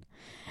mean.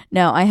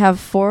 No, I have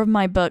 4 of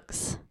my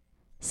books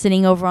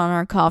sitting over on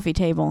our coffee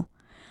table.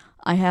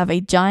 I have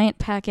a giant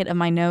packet of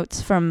my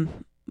notes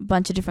from a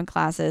bunch of different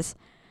classes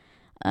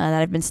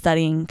that I've been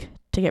studying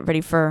to get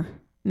ready for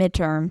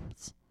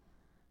midterms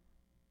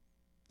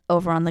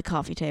over on the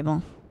coffee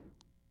table.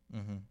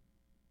 Mm-hmm.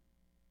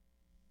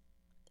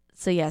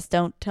 So yes,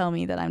 don't tell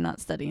me that I'm not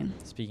studying.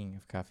 Speaking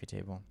of coffee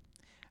table,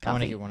 Coffee. I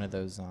want to get one of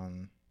those.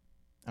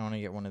 I want to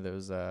get one of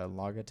those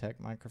Logitech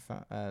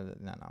microphone.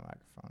 Not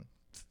microphone.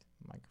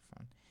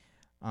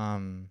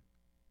 Microphone.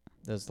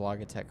 Those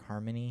Logitech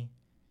Harmony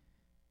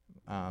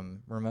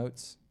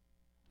remotes.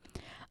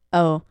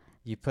 Oh.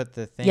 You put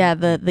the thing. Yeah,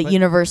 the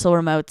universal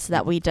remotes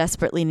that we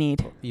desperately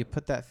need. You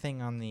put that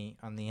thing on the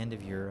end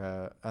of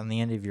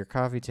your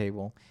coffee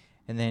table,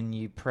 and then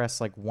you press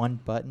like one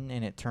button,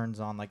 and it turns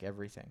on like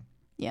everything.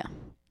 Yeah.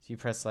 So you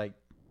press like,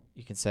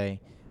 you can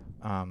say,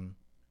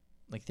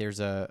 like there's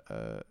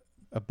a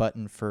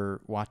button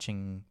for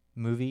watching a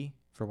movie,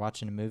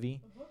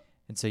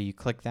 and so you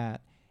click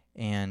that,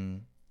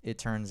 and it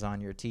turns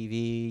on your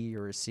TV,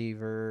 your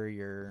receiver,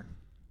 your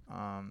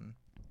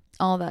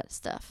all that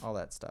stuff.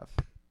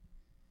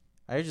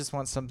 I just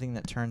want something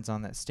that turns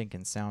on that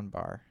stinking sound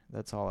bar.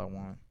 That's all I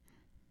want.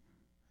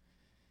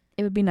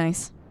 It would be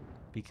nice.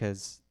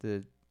 Because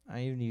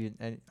I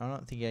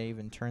don't think I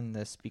even turned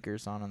the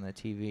speakers on the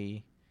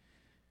TV.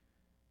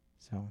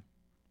 So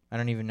I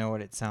don't even know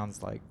what it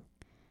sounds like.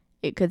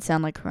 It could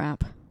sound like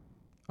crap.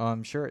 Oh,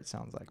 I'm sure it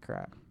sounds like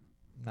crap.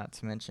 Not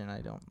to mention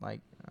I don't like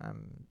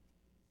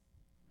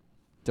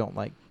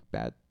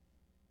bad.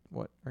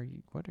 What are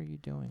you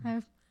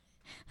doing?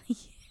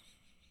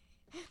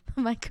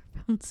 The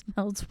microphone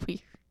smells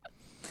weird.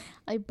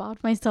 I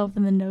bopped myself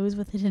in the nose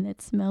with it and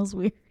it smells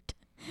weird.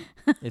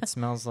 It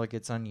smells like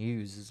it's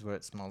unused is what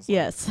it smells like.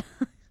 Yes.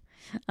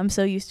 I'm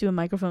so used to a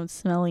microphone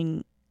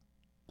smelling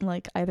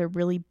like either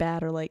really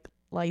bad or like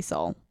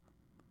Lysol.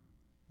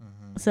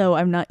 Mm-hmm. So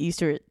I'm not used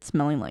to it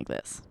smelling like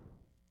this.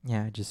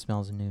 Yeah, it just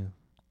smells new.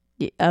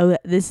 Yeah, oh,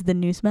 this is the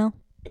new smell?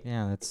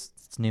 Yeah, it's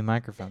new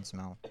microphone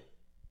smell.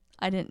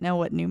 I didn't know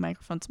what new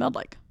microphone smelled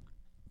like.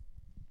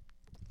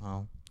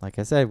 Well, like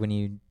I said, when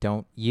you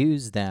don't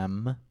use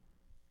them,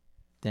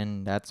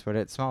 then that's what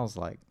it smells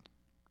like.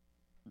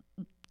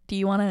 Do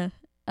you want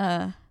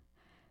to,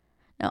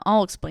 no,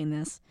 I'll explain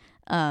this.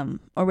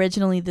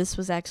 Originally, this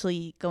was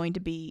actually going to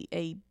be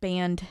a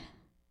band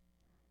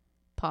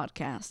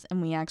podcast,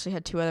 and we actually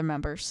had 2 other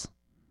members.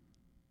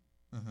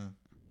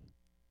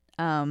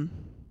 Mm-hmm.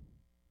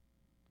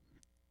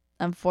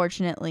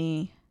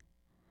 Unfortunately,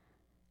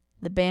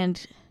 the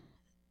band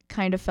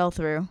kind of fell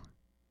through.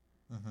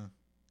 Mm-hmm.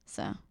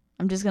 So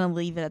I'm just going to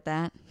leave it at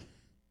that.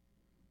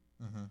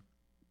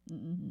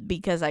 Mm-hmm.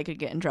 Because I could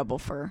get in trouble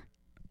for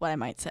what I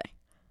might say.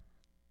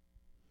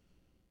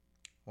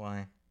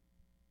 Why?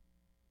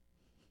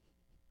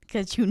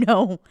 Because you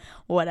know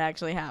what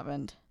actually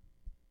happened.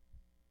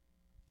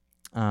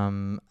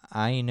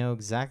 I know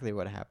exactly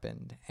what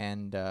happened.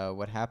 And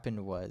what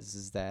happened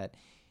was that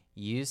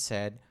you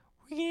said,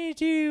 we're going to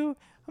do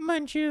a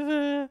bunch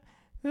of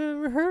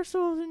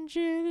rehearsals and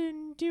shit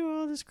and do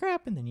all this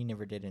crap. And then you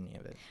never did any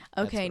of it.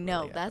 Okay,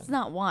 no, really that's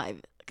not why.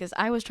 Because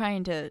I was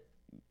trying to...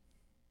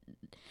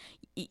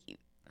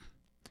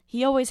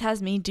 He always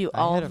has me do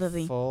all of the... I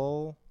had a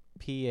full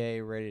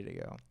PA ready to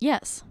go.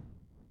 Yes.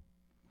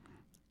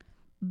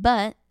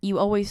 But you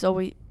always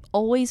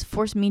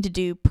force me to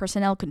do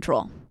personnel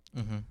control.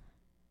 Mm-hmm.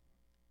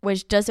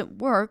 Which doesn't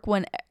work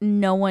when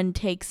no one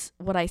takes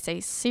what I say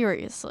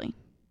seriously.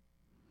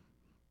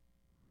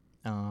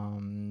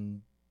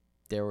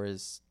 There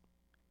was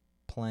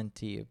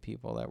plenty of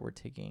people that were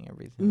taking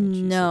everything that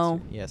you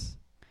said. Yes.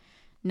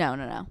 No.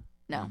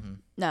 Mm-hmm.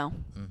 No.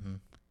 Mm-hmm.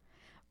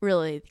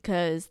 Really,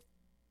 because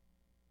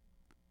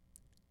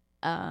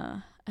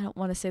I don't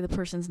want to say the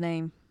person's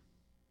name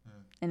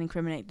and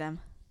incriminate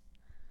them.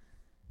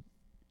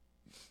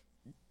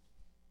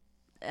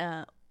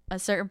 A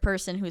certain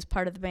person who's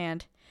part of the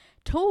band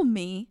told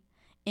me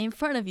in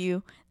front of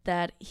you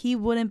that he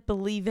wouldn't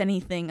believe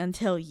anything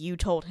until you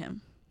told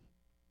him.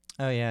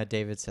 Oh, yeah,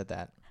 David said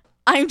that.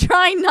 I'm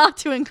trying not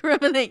to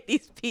incriminate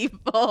these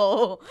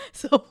people.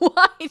 So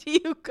why do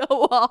you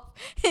go off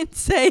and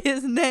say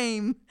his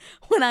name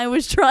when I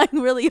was trying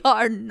really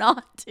hard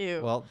not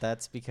to? Well,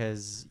 that's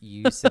because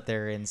you sit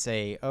there and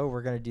say, oh,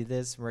 we're going to do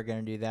this, we're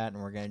going to do that,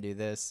 and we're going to do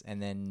this, and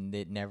then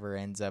it never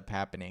ends up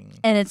happening.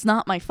 And it's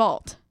not my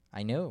fault.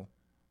 I know.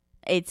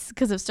 It's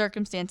because of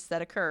circumstances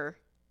that occur.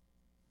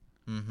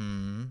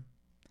 Mm-hmm.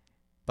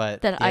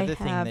 But that the I other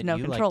thing have that no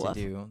you like control to of.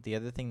 do, the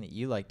other thing that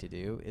you like to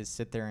do is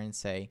sit there and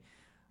say,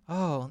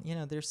 "Oh,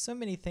 there's so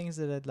many things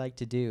that I'd like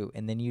to do,"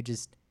 and then you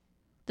just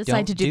Decide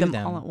don't to do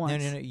them all at them.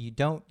 once. No, you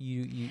don't.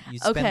 You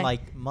spend Okay.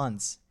 like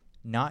months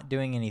not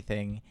doing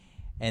anything,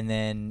 and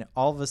then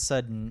all of a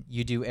sudden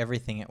you do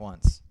everything at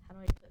once. How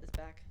do I put this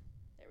back?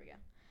 There we go.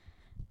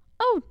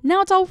 Oh,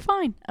 now it's all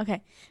fine.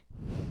 Okay.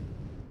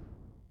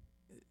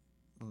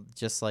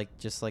 Just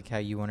like how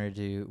you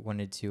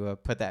wanted to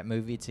put that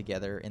movie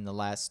together in the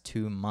last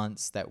 2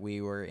 months that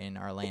we were in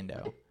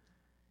Orlando.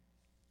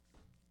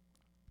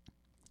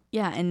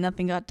 Yeah, and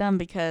nothing got done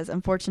because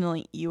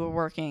unfortunately you were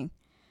working.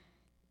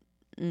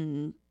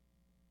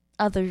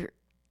 Other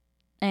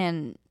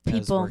and I was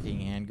people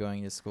working and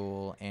going to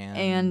school, and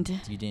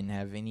and you didn't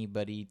have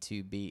anybody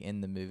to be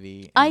in the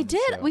movie. I And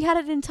did. so, We had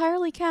it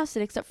entirely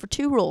casted except for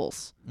 2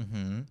 roles.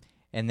 Mm-hmm.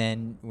 And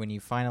then when you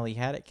finally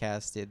had it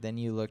casted, then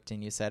you looked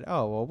and you said,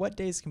 "Oh, well, what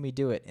days can we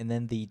do it?" And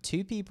then the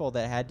 2 people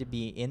that had to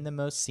be in the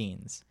most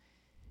scenes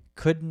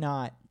could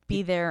not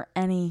Be there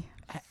any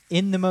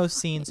in the most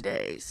scenes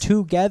days.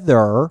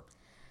 together.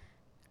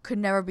 Could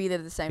never be there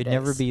the same Could days.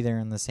 never be there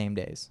on the same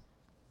days.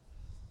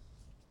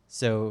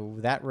 So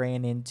that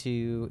ran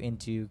into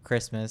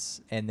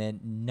Christmas, and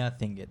then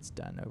nothing gets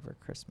done over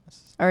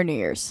Christmas Or New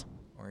Year's.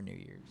 or New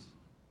Year's.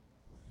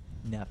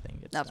 Nothing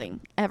gets Nothing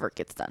done. ever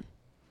gets done.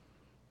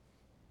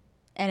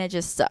 And it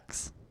just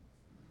sucks.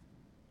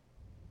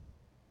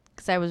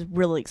 Because I was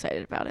really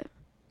excited about it.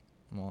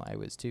 Well, I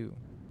was too.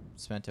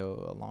 Spent a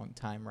long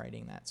time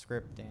writing that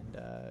script, and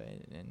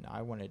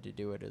I wanted to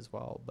do it as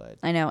well, but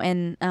I know.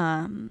 And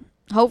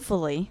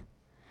hopefully,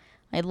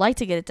 I'd like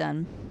to get it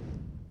done.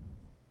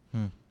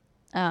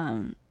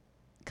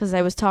 Because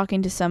I was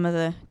talking to some of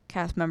the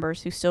cast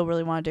members who still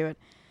really want to do it.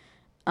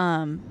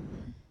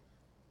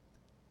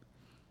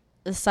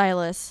 The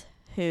Silas,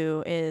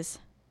 who is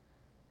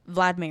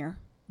Vladimir,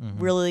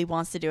 really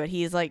wants to do it.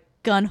 He's like,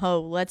 gun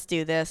ho, let's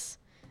do this.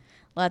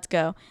 Let's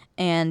go.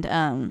 And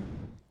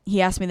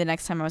he asked me the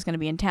next time I was going to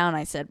be in town.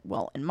 I said,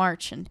 well, in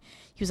March. And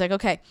he was like,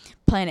 okay,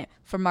 plan it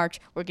for March.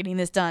 We're getting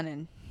this done.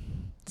 And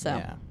so.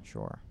 Yeah,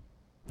 sure.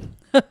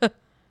 And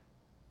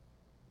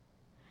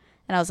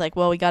I was like,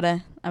 well, we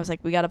gotta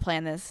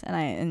plan this.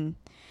 And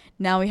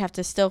now we have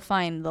to still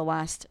find the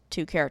last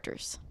 2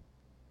 characters.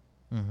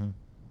 Mm-hmm.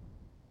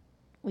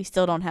 We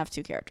still don't have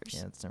 2 characters.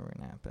 Yeah, it's never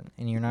gonna happen,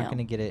 and you're not No.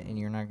 gonna get it, and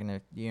you're not gonna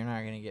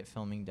get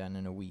filming done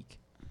in a week,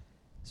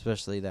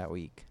 especially that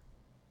week.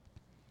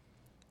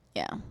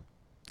 Yeah.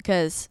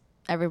 Because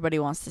everybody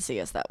wants to see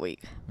us that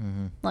week.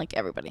 Mm-hmm. Like,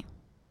 everybody.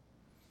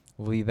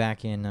 We'll be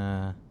back in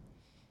our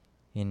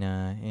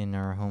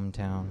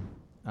hometown,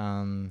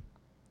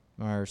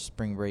 our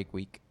spring break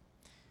week,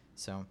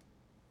 so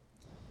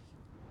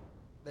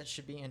that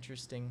should be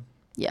interesting.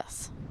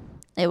 Yes.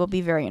 It will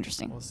be very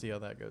interesting. We'll see how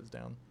that goes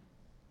down.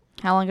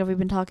 How long have we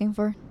been talking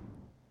for?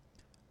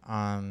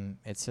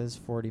 It says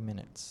 40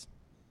 minutes.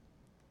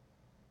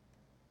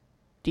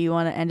 Do you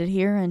want to end it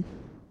here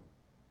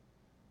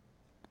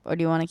or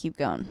do you want to keep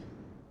going?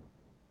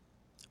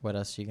 What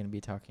else are you gonna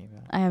be talking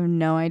about? I have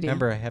no idea.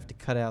 Remember, I have to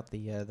cut out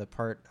the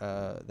part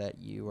that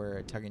you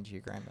were talking to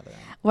your grandmother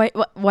on.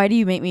 Why do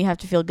you make me have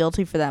to feel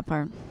guilty for that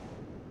part?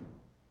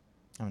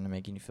 I'm not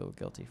making you feel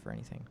guilty for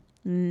anything.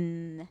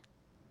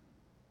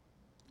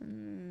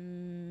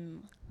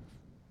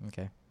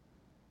 Okay.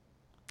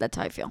 That's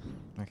how I feel.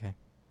 Okay.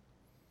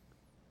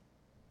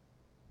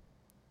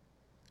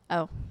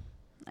 Oh,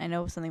 I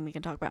know something we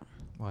can talk about.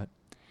 What?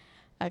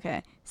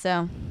 Okay,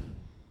 so,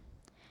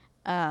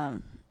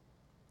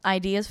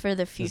 ideas for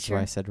the This is future.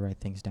 why I said write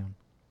things down.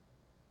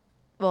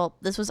 Well,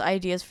 this was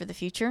ideas for the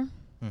future.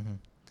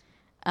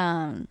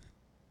 Mm-hmm.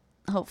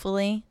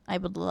 Hopefully, I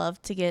would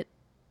love to get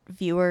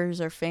viewers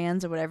or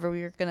fans or whatever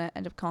we were gonna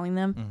end up calling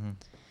them.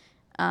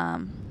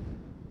 Mm-hmm.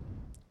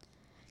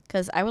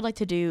 Because I would like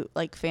to do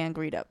like fan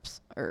greet-ups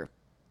or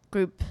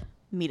group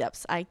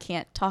meetups. I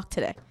can't talk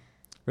today.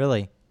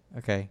 Really?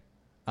 Okay.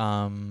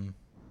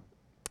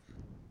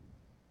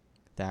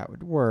 That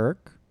would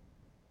work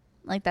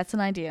Like, that's an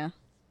idea.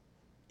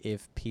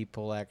 if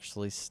people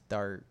actually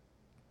start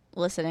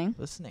Listening.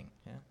 listening.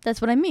 Yeah.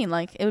 That's what I mean.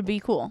 Like, it would be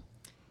cool.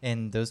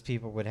 And those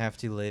people would have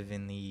to live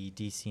in the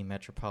DC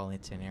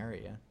metropolitan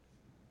area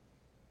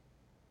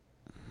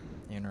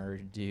in order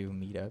to do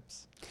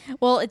meetups.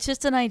 Well, it's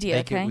just an idea,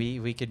 okay?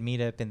 We could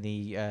meet up in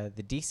the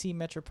DC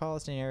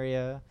metropolitan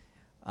area,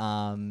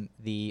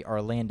 the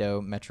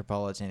Orlando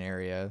metropolitan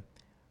area,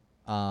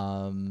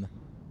 or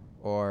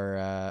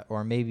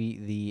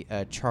maybe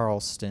the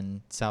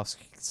Charleston,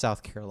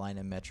 South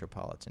Carolina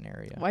metropolitan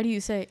area. Why do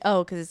you say?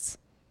 Oh, because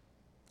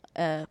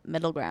it's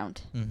middle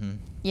ground. Mm-hmm.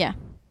 Yeah.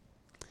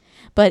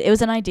 But it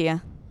was an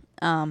idea.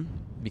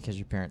 Because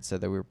your parents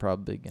said that we were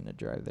probably going to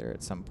drive there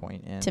at some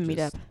point and To meet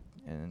just- up.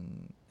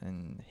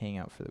 and hang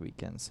out for the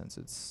weekend, since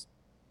it's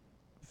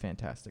a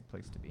fantastic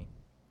place to be.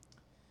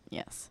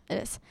 Yes, it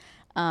is.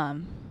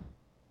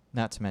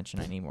 Not to mention,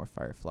 I need more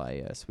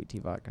Firefly sweet tea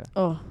vodka.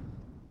 Oh.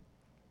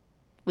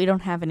 We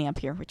don't have any up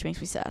here, which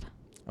makes me sad.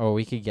 Oh,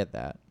 we could get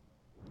that.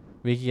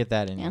 We could get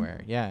that Yeah?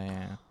 anywhere.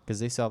 Yeah. because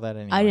they sell that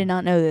anyway. I did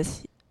not know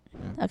this.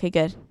 Yeah. Okay,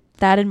 good.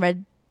 That and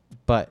red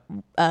But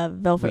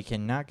velvet. we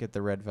cannot get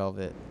the red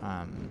velvet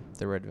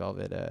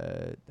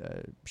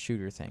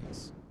shooter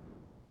things.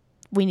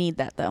 We need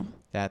that though.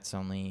 That's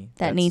only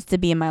That needs to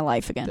be in my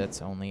life again. That's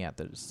only at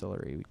the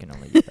distillery. We can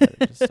only get that at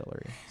the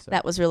distillery. So.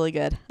 That was really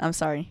good. I'm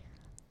sorry.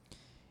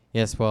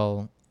 Yes,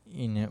 well,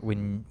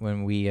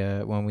 when we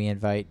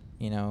invite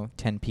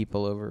 10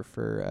 people over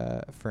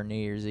for New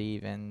Year's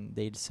Eve and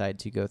they decide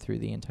to go through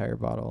the entire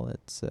bottle,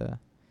 it's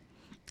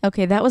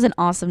Okay, that was an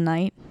awesome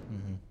night.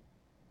 Mm-hmm.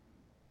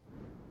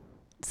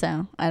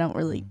 So I don't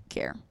really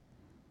care.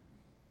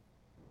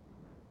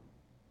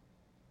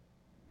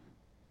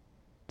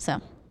 So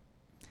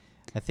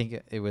I think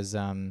it was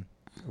 2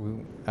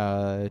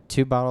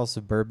 bottles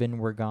of bourbon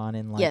were gone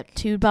in like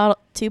two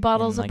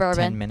bottles of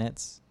bourbon. 10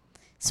 minutes.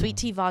 Sweet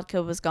tea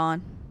vodka was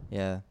gone.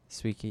 Yeah,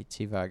 sweet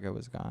tea vodka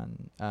was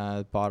gone.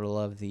 Bottle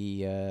of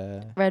the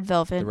Red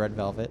velvet. The red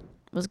velvet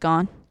was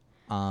gone.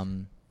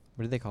 What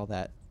do they call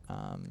that?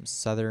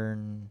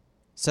 Southern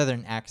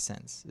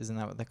accents. Isn't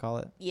that what they call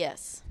it?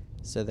 Yes.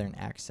 Southern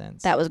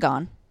accents. That was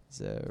gone.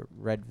 So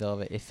red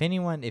velvet. If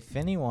anyone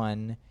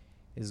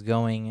is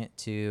going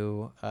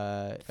to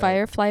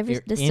Firefly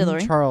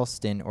Distillery in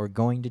Charleston or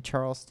going to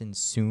Charleston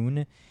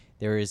soon,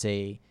 there is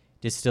a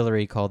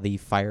distillery called the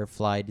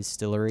Firefly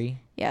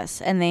Distillery.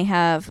 Yes, and they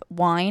have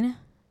wine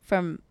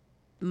from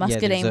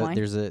Muscadine wine.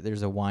 There's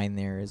a wine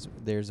there.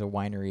 There's a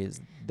winery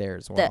there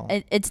as well.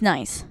 It's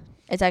nice.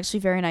 It's actually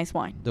very nice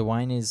wine. The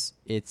wine it's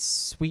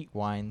sweet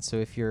wine. So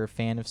if you're a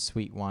fan of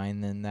sweet wine,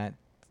 then that's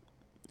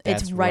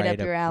it's right up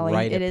your alley.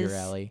 Right it up is. your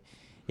alley.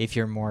 If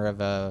you're more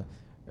of a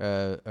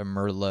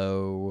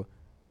Merlot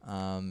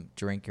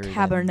drinker,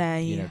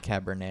 Cabernet.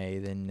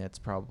 Cabernet, then that's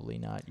probably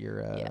not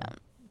your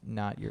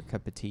not your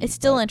cup of tea. It's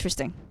still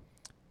interesting.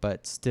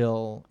 But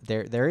still,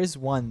 there is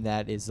one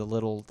that's a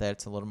little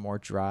more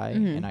dry,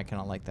 and I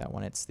kind of like that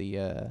one. It's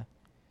the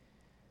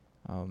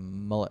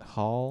Mullet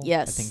Hall.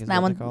 Yes, I think is that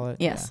what one. they call it.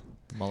 Yes,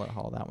 yeah. Mullet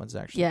Hall. That one's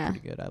actually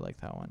pretty good. I like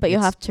that one. But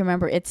you'll have to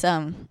remember, it's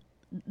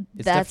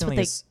that's what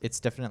it's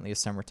definitely a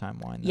summertime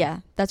wine. Though. Yeah,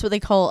 that's what they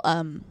call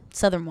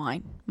southern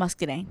wine,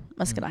 Muscadine,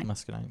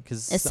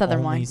 because it's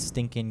southern wine.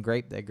 Stinking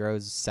grape that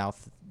grows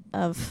south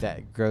of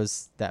that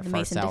grows that the far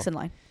Mason-Dixon south.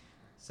 line.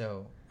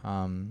 So,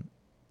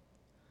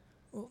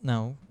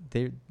 no,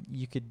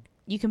 you can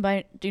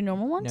do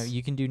normal ones. No,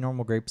 you can do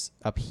normal grapes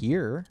up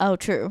here. Oh,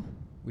 true.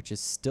 Which is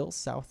still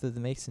south of the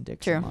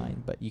Mason-Dixon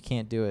line, but you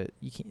can't do it.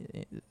 You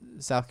can't.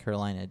 South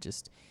Carolina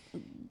just.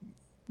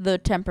 The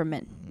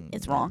temperament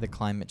is wrong. The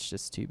climate's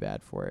just too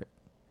bad for it,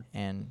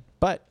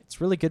 but it's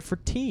really good for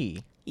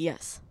tea.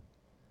 Yes,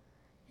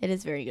 it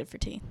is very good for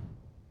tea.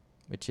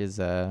 Which is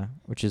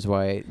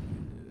why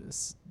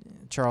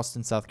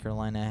Charleston, South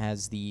Carolina,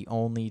 has the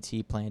only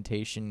tea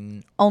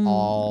plantation in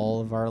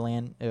all of our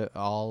land,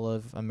 all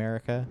of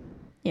America.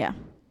 Yeah.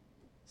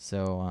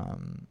 So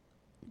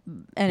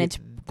and it's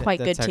quite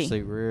good tea. That's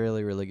actually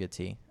really, really good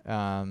tea.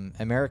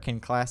 American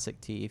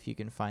classic tea, if you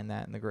can find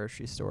that in the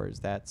grocery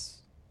stores, that's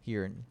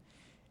here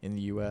in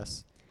the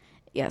U.S.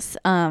 Yes.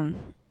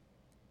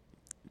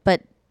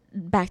 But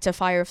back to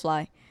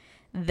Firefly.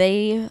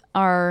 They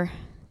are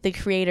the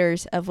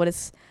creators of what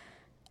is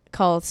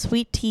called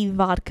sweet tea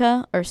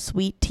vodka or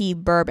sweet tea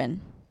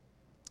bourbon.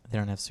 They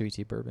don't have sweet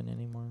tea bourbon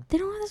anymore. They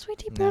don't have the sweet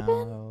tea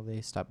bourbon? No, they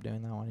stopped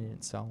doing that one. It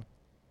didn't sell.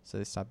 So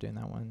they stopped doing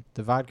that one.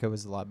 The vodka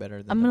was a lot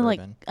better than I'm the gonna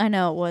bourbon. I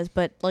know it was,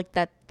 but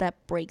that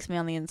breaks me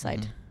on the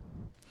inside.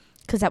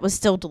 Because that was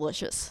still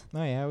delicious.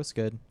 Oh, yeah, it was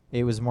good.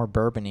 It was more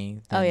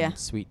bourbon-y than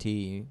sweet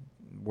tea,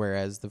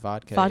 whereas the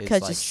vodka is like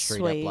just straight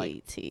sweet up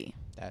like tea.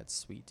 That's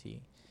sweet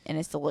tea. And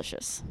it's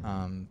delicious.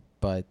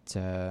 But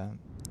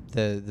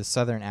the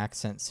Southern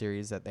Accent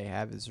series that they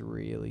have is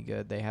really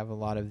good. They have a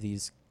lot of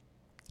these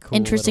cool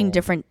interesting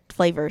different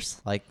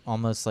flavors. Like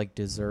almost like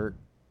dessert.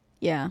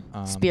 Yeah,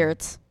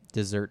 spirits.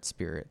 Dessert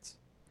spirits.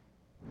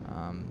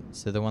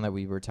 So the one that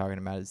we were talking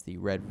about is the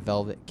red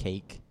velvet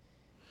cake.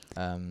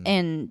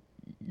 And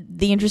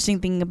the interesting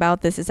thing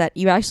about this is that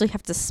you actually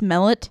have to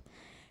smell it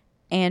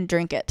and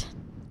drink it.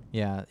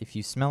 Yeah, if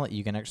you smell it,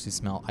 you can actually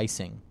smell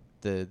icing,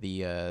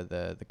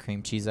 the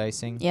cream cheese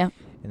icing. Yeah.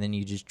 And then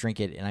you just drink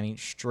it, and I mean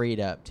straight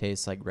up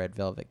tastes like red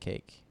velvet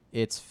cake.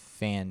 It's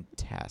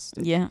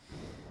fantastic. Yeah.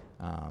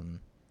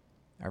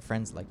 Our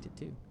friends liked it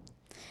too.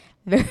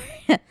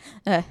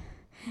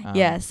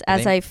 Yes,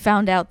 as I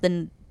found out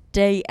the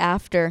day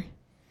after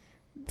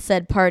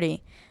said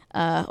party,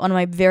 one of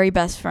my very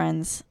best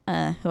friends,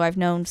 who I've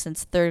known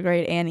since 3rd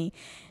grade, Annie,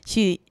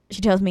 she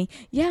tells me,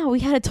 yeah,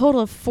 we had a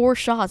total of 4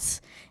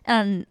 shots.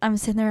 And I'm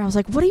sitting there, I was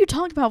like, what are you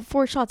talking about,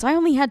 4 shots? I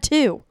only had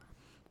 2.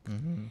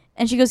 Mm-hmm.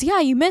 And she goes, yeah,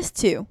 you missed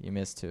 2. You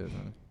missed 2 of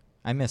them.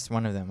 I missed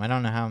one of them. I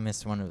don't know how I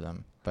missed one of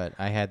them, but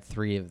I had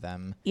 3 of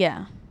them.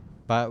 Yeah.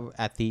 But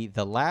at the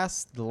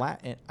last,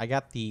 I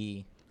got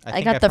the...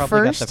 I got the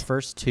first. Got the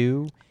first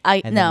 2,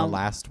 then the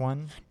last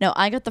one. No,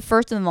 I got the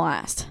first and the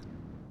last.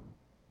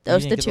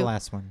 Those you are the didn't 2. Get the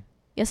last one.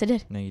 Yes, I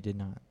did. No, you did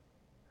not.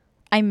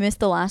 I missed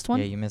the last one?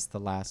 Yeah, you missed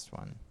the last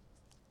one.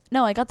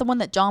 No, I got the one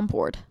that John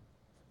poured.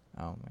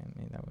 Oh,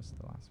 maybe that was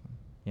the last one.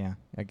 Yeah,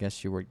 I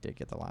guess you did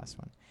get the last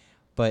one.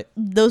 But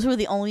Those were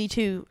the only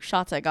 2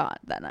 shots I got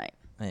that night.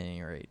 at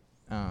any rate,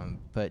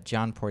 but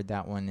John poured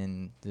that one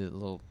in the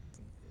little.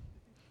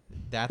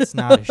 That's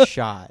not a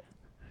shot.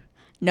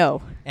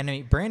 No. And I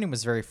mean, Brandon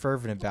was very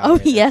fervent about Oh,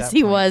 it. yes, At that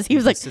he point, was. He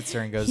was like, sits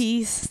there and goes,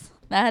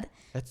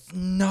 That's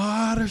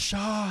not a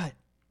shot.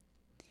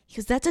 he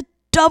goes, that's a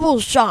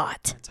double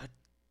shot. That's a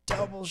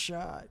double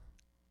shot.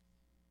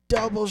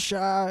 Double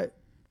shot.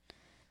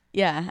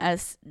 Yeah,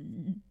 as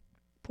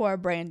poor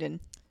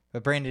Brandon.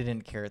 But Brandon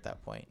didn't care at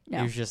that point. No.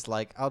 He was just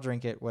like, I'll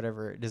drink it,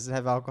 whatever. Does it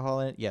have alcohol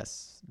in it?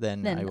 Yes.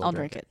 Then I will I'll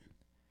drink it.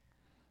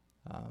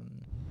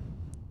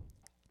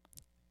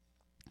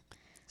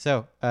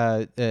 So,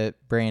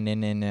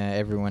 Brandon and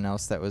everyone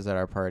else that was at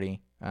our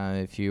party,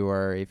 if you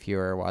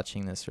are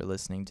watching this or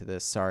listening to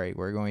this, sorry,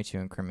 we're going to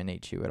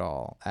incriminate you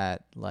all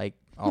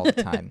the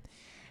time,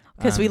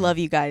 Because we love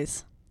you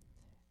guys.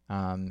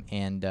 And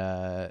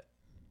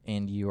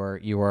you are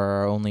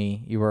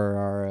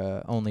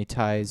our only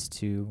ties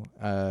to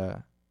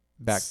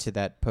back to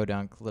that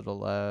podunk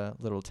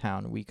little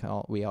town we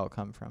all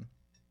come from,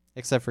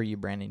 except for you,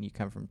 Brandon. You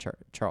come from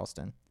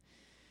Charleston.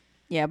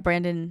 Yeah,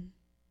 Brandon.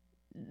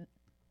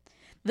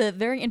 The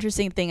very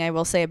interesting thing I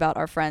will say about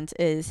our friends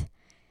is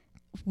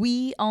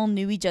we all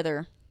knew each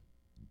other.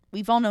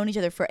 We've all known each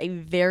other for a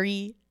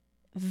very,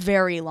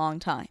 very long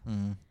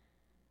time.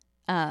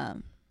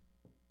 Mm.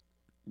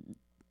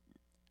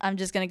 I'm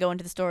just going to go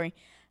into the story.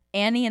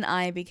 Annie and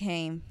I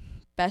became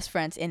best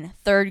friends in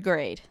 3rd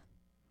grade.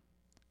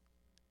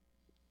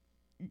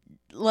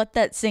 Let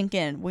that sink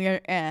in.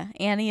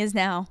 Annie is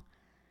now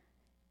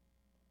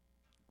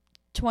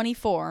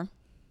 24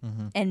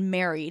 and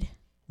married.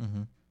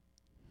 Mm-hmm.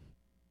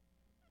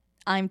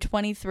 I'm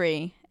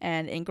 23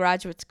 and in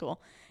graduate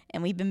school,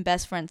 and we've been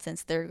best friends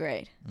since 3rd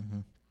grade.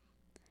 Mm-hmm.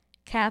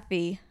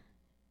 Kathy,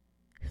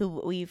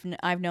 who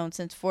I've known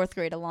since 4th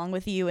grade, along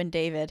with you and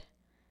David,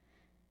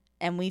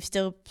 and we've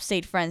still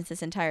stayed friends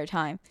this entire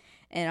time.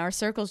 And our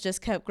circles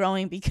just kept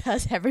growing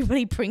because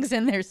everybody brings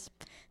in their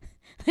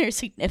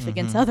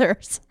significant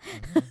others.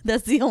 Mm-hmm.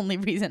 That's the only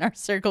reason our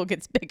circle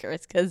gets bigger.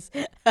 It's because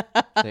so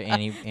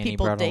Annie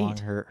brought date. along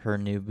her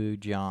new boo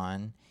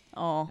John.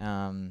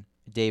 Oh.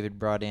 David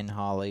brought in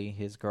Holly,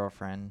 his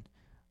girlfriend,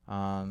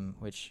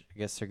 which I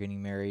guess they're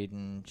getting married,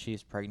 and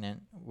she's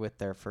pregnant with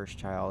their first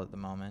child at the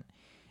moment.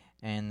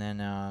 And then,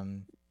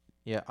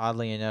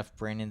 oddly enough,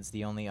 Brandon's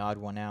the only odd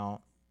one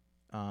out.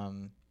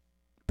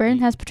 Brandon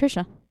has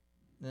Patricia.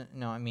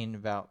 No, I mean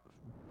about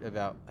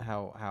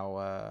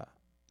how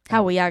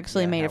we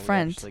actually made a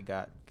friend. We actually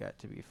got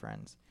to be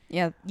friends.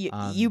 Yeah,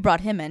 you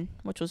brought him in,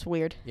 which was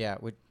weird. Yeah,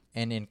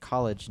 and in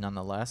college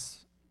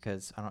nonetheless,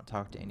 because I don't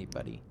talk to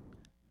anybody.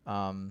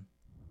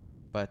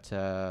 But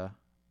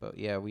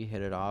yeah, we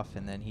hit it off,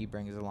 and then he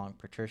brings along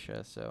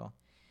Patricia. So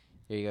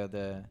there you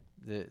go.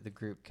 The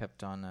group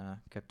kept on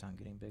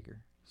getting bigger.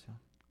 So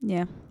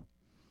yeah.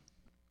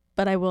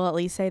 But I will at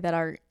least say that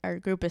our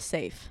group is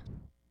safe.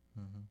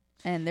 Mm-hmm.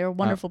 And they're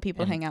wonderful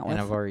people to hang out with.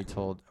 And I've always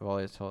told,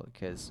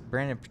 because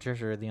Brandon and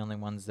Patricia are the only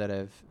ones that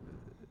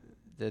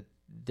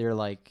they're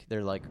like,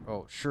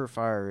 oh,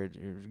 surefire,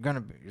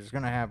 it's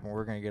gonna happen.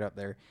 We're gonna get up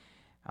there.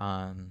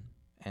 And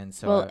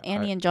so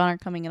Annie and John are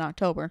coming in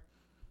October.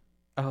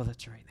 Oh,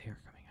 that's right, they are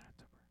coming in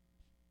October.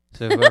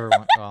 So whoever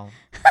wants, yeah,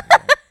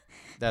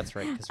 that's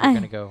right, because we're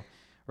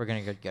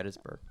gonna go to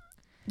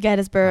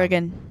Gettysburg.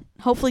 And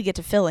hopefully get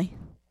to Philly.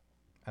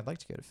 I'd like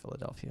to go to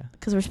Philadelphia.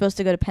 Because we're supposed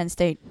to go to Penn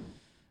State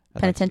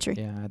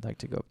Penitentiary. I'd like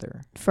to go up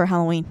there for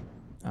Halloween.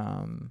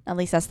 At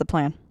least that's the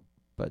plan.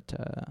 But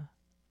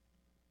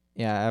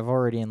yeah, I've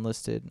already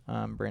enlisted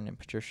Brandon and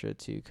Patricia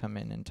to come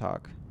in and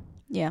talk.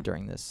 Yeah.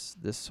 During this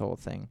whole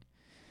thing.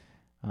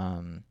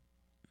 And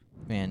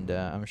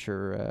I'm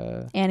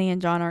sure Annie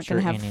and John aren't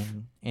going to have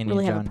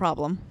Annie have a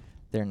problem.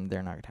 They're not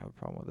going to have a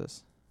problem with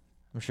this.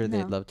 I'm sure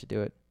they'd love to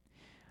do it.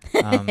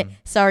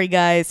 Sorry,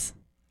 guys.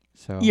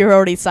 So you're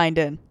already signed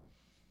in.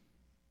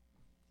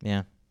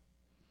 Yeah.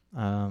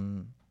 Yeah,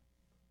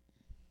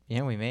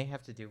 we may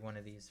have to do one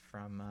of these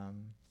from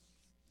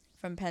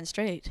Penn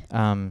State.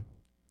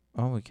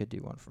 We could do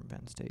one from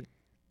Penn State.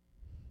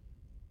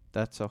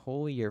 That's a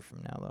whole year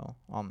from now, though,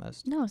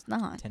 almost. No, it's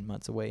not. 10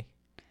 months away.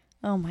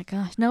 Oh my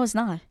gosh, no, it's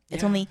not.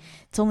 It's only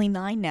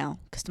 9 now,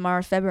 because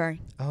tomorrow's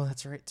February. Oh,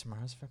 that's right.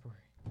 Tomorrow's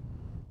February.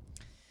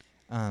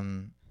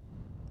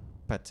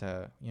 But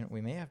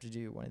we may have to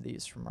do one of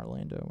these from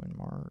Orlando in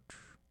March.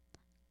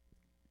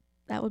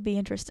 That would be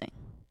interesting.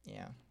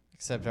 Yeah,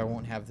 except I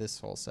won't have this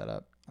whole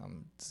setup.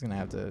 I'm just gonna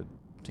have to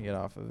get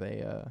off of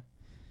a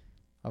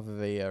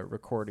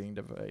recording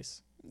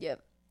device.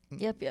 Yep.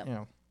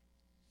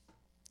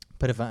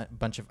 Put a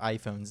bunch of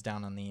iPhones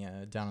down on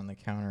the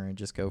counter and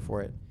just go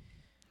for it.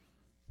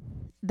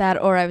 That,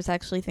 or I was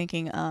actually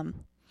thinking,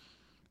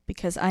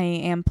 because I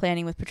am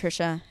planning with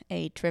Patricia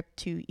a trip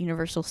to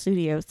Universal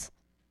Studios.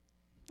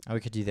 Oh, we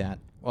could do that.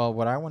 Well,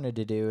 what I wanted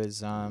to do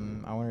is I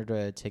wanted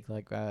to take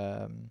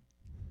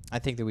I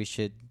think that we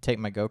should take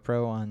my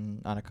GoPro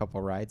on a couple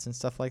rides and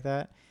stuff like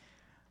that.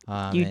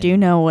 You do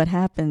know what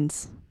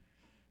happens.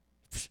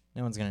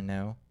 No one's gonna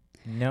know.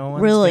 No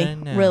one's Really,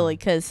 gonna know. really,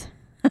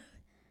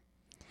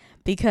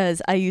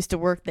 because I used to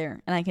work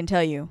there, and I can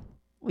tell you,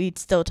 we'd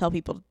still tell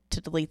people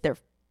to delete their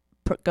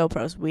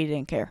GoPros. We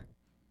didn't care.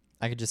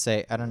 I could just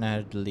say I don't know how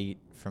to delete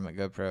from a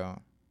GoPro.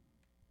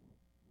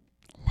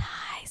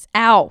 Lies.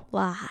 Ow.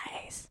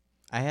 Lies.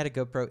 I had a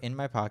GoPro in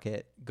my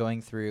pocket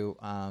going through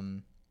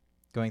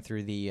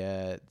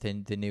the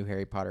new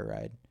Harry Potter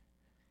ride.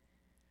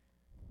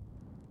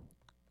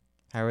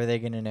 How are they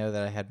gonna know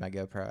that I had my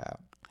GoPro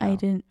out? I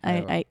didn't.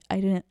 I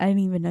didn't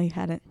even know you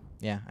had it.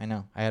 Yeah, I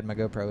know. I had my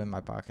GoPro in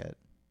my pocket.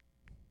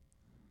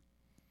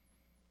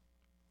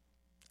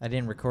 I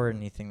didn't record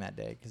anything that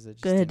day because I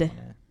just Good. didn't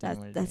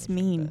wanna do That's anything,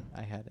 mean. but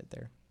I had it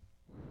there.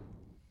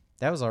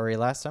 That was already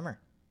last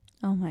summer.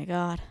 Oh my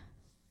god.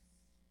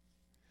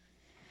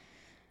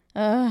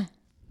 So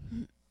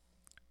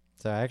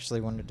I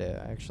actually wanted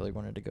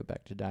to go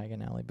back to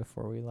Diagon Alley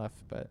before we left,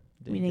 but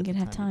We didn't get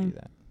have the time. to do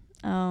that.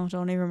 Oh,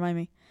 don't even remind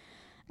me.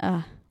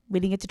 We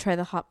didn't get to try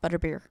the hot butter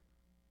beer.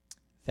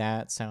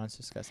 That sounds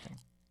disgusting.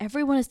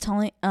 Everyone is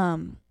telling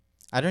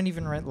I don't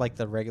even like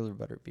the regular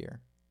butter beer.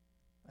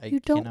 you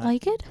don't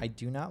like it? I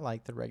do not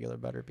like the regular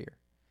butter beer.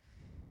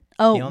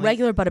 Oh,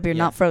 regular butter beer, yeah.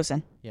 not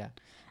frozen. Yeah.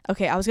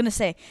 Okay, I was gonna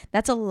say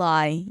that's a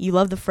lie. You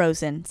love the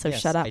frozen, so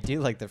yes, shut up. I do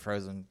like the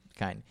frozen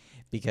kind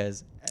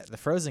because the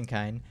frozen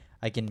kind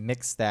I can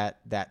mix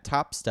that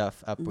top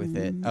stuff up with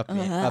it up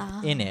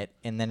in it,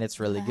 and then it's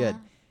really good.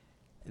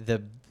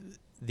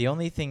 The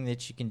only thing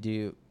that you can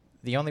do,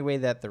 the only way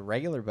that the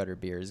regular butter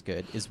beer is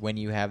good is when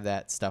you have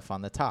that stuff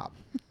on the top.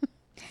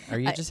 Are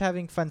you just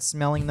having fun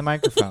smelling the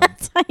microphone?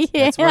 Yes, I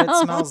That's what it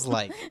am. smells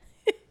like.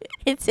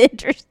 It's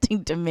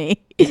interesting to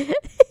me.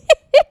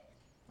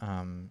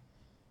 Can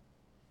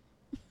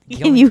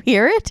you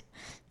hear it?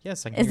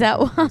 Yes, I can. Is that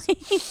why?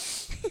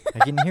 I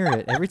can hear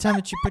it every time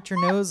that you put your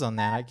nose on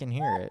that. I can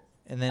hear it,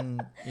 and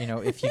then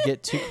if you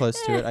get too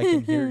close to it, I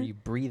can hear you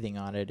breathing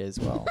on it as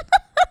well.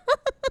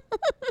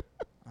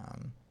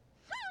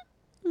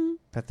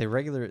 But the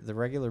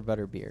regular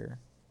butter beer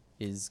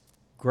is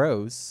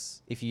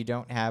gross if you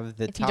don't have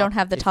the top. If you don't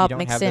have the top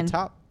mixed in.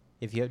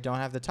 If you don't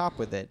have the top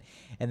with it,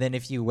 and then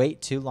if you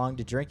wait too long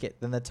to drink it,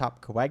 then the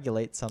top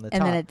coagulates on the top,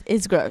 and then it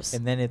is gross.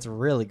 and then it's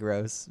really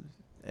gross.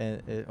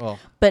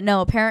 But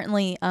no,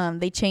 apparently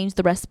they changed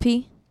the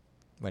recipe.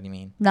 What do you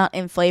mean? Not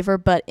in flavor,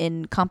 but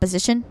in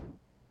composition.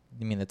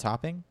 You mean the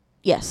topping?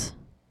 Yes.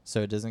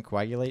 So it doesn't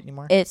coagulate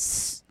anymore?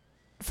 It's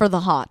for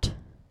the hot.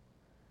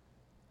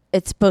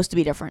 It's supposed to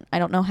be different. I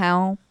don't know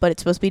how, but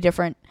it's supposed to be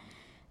different.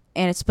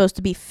 And it's supposed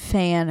to be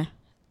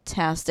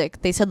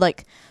fantastic. They said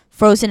like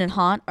frozen and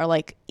hot are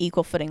like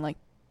equal footing, like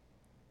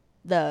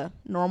the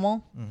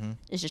normal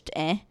is just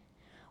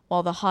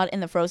while the hot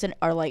and the frozen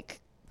are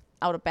like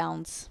out of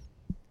bounds.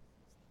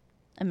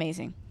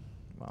 Amazing.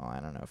 Well, I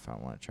don't know if I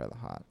want to try the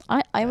hot.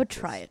 I would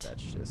try it.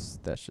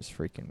 That's just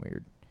freaking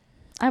weird.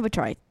 I would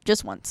try it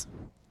just once.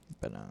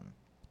 But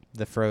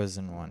the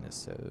frozen one is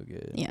so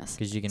good. Yes.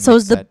 Because you can. So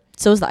is the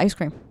ice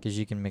cream. Because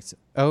you can mix it.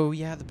 Oh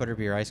yeah, the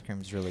butterbeer ice cream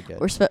is really good.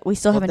 We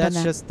still haven't done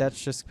that.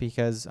 That's just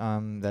because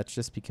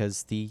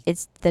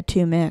it's the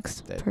two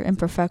mixed for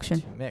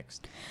imperfection. Two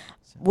mixed.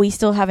 So. We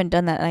still haven't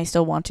done that, and I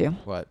still want to.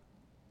 What?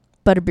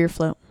 Butterbeer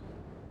float.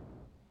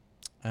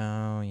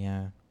 Oh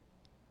yeah.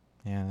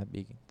 Yeah,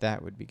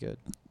 that would be good.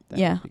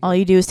 All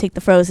you do is take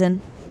the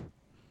frozen,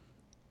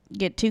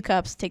 get 2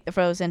 cups, take the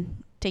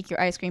frozen, take your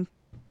ice cream,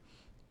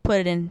 put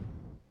it in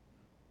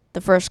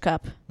the first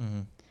cup,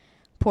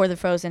 pour the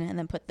frozen, and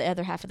then put the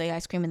other half of the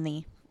ice cream in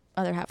the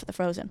other half of the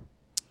frozen.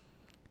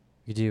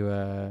 You do,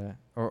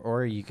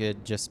 or you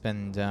could just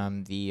spend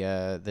the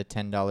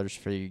 $10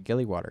 for your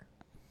Gilly water.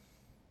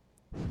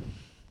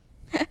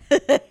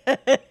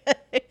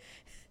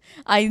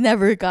 I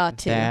never got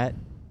to. That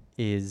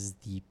is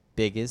the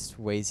biggest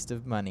waste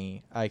of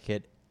money I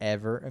could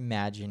ever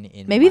imagine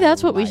in Maybe my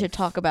that's what we life. should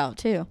talk about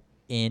too.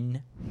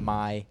 In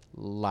my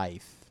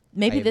life.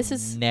 Maybe this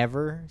is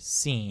never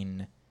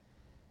seen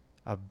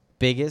a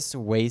biggest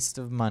waste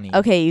of money.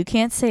 Okay, you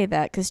can't say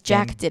that because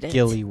Jack did it.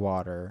 Gilly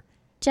water.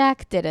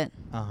 Jack did it.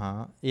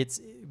 It's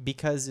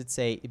because it's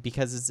a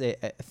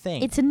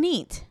thing. It's a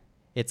neat.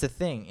 It's a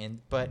thing,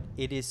 but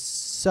it is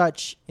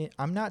such.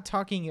 I'm not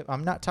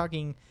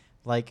talking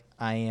like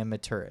I am a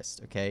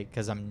tourist, okay?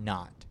 Because I'm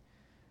not.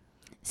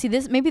 See,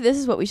 maybe this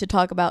is what we should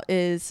talk about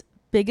is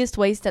biggest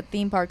waste at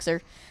theme parks,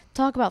 or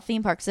talk about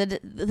theme parks.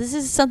 This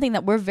is something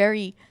that we're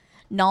very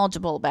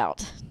knowledgeable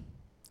about.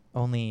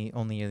 Only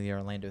the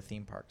Orlando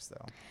theme parks,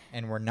 though.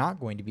 And we're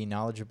not going to be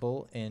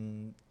knowledgeable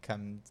in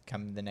come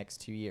the next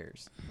 2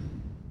 years.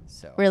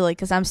 So really,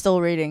 because I'm still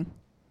reading.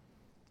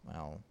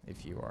 Well,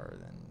 if you are,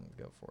 then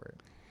go for it.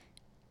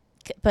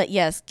 But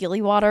yes,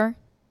 Gilly water.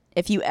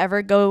 If you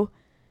ever go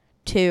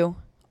to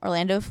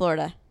Orlando,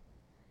 Florida,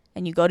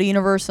 and you go to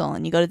Universal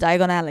and you go to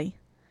Diagon Alley,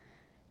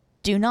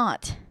 do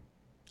not.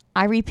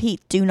 I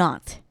repeat, do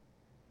not.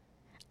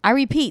 I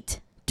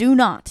repeat, do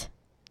not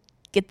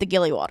get the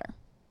Gilly water.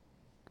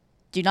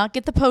 Do not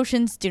get the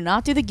potions. Do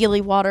not do the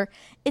Gilly water.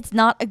 It's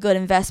not a good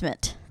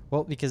investment.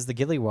 Well, because the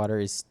Gilly water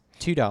is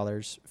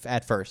 $2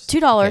 at first.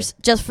 $2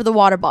 just for the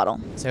water bottle.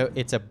 So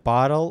it's a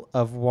bottle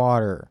of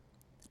water.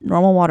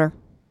 Normal water.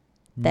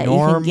 That you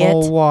can get.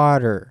 Normal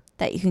water.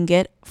 That you can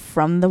get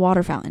from the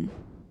water fountain.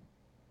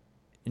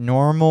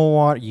 Normal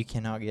water. You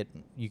cannot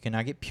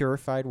get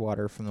purified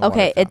water from the water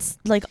Okay, fountain. it's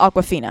like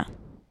Aquafina.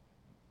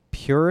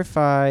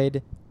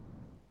 Purified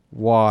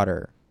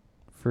water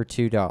for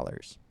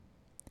 $2.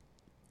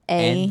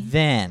 And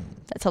then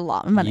That's a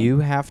lot of money. you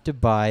have to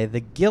buy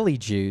the Gilly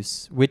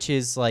juice, which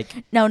is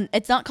like No,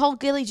 it's not called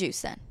Gilly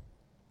Juice then.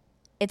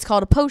 It's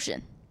called a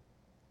potion.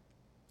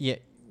 yeah.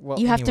 Well,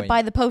 You have to anyway,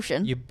 buy the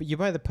potion. You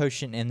buy the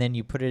potion and then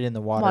you put it in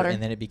the water.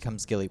 And then it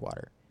becomes Gilly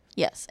water.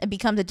 Yes, it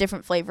becomes a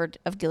different flavor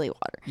of Gilly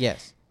water.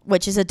 Yes.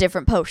 Which is a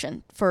different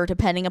potion for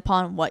depending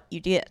upon what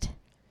you get.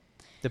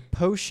 The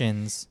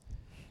potions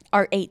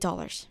Are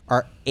 $8.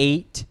 are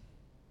 $8.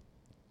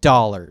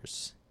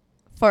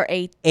 For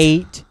a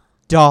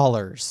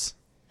 $8.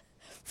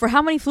 For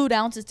how many fluid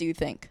ounces do you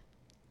think?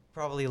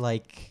 Probably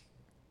like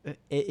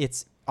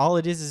it's all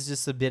it is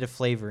just a bit of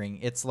flavoring.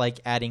 It's like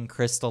adding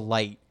Crystal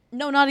Light.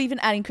 No, not even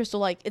adding Crystal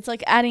Light. It's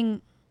like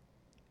adding.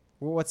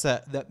 What's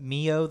that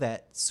Mio,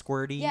 that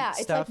squirty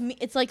stuff?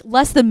 It's like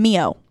less than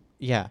Mio.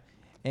 Yeah.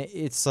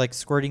 It's like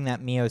squirting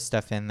that Mio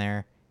stuff in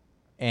there,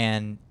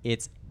 and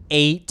it's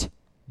 $8.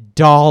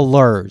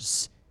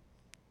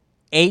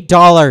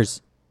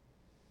 $8.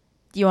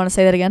 Do you want to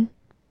say that again?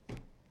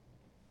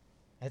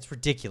 That's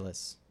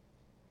ridiculous.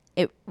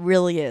 It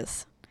really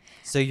is.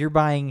 So you're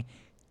buying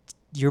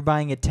a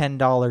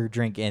 $10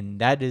 drink, and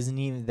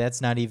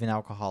that's not even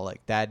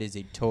alcoholic. That is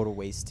a total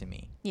waste to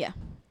me. Yeah.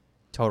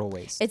 Total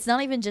waste. It's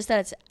not even just that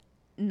it's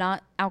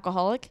not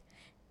alcoholic.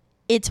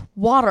 It's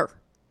water.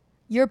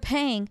 You're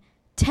paying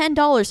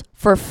 $10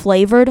 for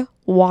flavored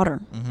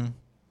water.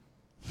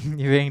 Mm-hmm.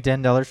 You're paying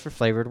 $10 for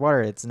flavored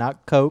water. It's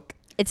not Coke.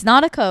 It's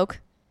not a Coke.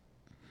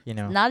 You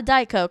know. Not a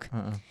Diet Coke.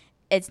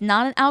 It's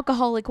not an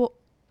alcoholic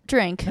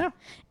drink. No.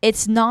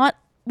 It's not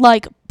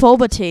like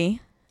boba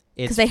tea.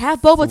 Because they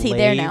have boba tea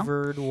there now.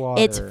 Flavored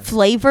water. It's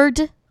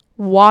flavored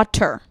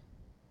water.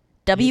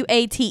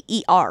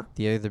 WATER.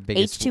 The other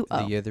biggest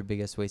H2O. The other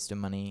biggest waste of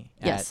money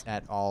Yes.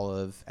 at all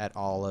of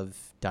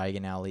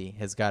Diagon Alley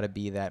has got to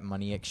be that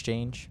money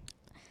exchange.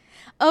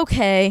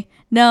 Okay,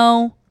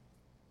 no.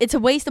 It's a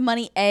waste of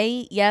money,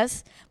 A,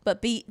 yes.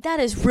 But B, that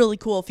is really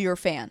cool if you're a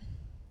fan.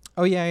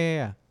 Oh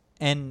yeah.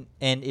 And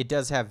it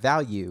does have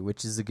value,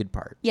 which is a good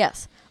part.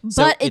 Yes.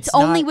 So But it's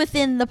only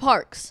within the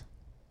parks.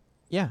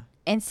 Yeah.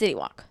 And City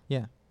Walk.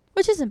 Yeah.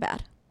 Which isn't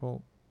bad.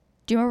 Well,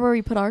 do you remember where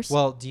we put ours?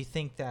 Well, do you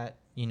think that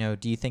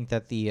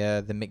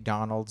the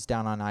McDonald's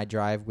down on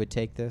iDrive would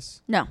take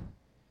this? No.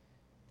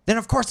 Then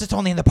of course it's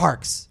only in the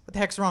parks. What the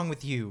heck's wrong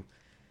with you?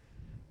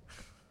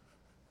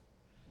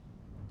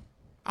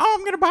 Oh,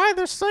 I'm gonna buy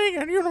this thing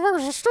at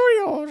Universal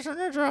Studios, and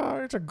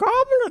it's a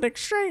goblin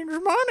exchange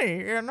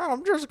money, and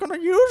I'm just gonna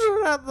use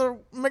it at the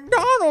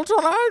McDonald's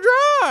on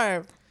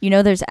iDrive. You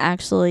know, there's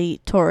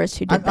actually tourists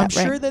who did that, I'm right?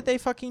 sure that they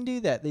fucking do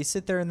that. They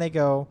sit there and they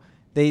go,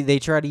 they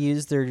try to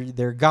use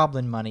their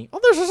goblin money. Oh,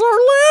 this is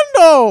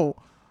Orlando.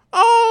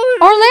 Oh,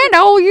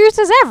 Orlando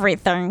uses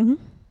everything.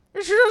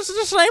 it's just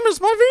the same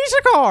as my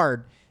Visa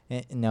card.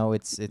 No,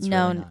 it's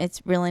No, really not.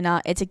 it's really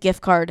not. It's a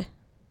gift card.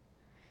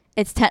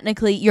 It's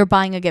technically you're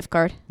buying a gift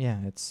card. Yeah,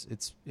 it's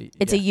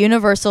a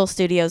Universal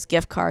Studios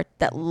gift card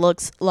that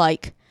looks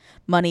like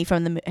money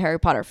from the Harry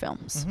Potter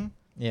films. Mm-hmm.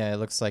 Yeah, it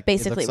looks like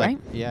basically, right?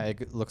 Yeah,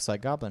 it looks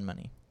like goblin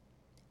money.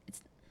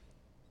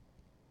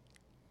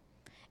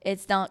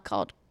 It's not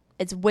called.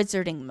 It's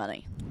wizarding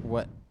money.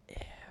 Whatever.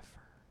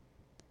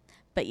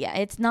 But yeah,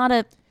 it's not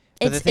a.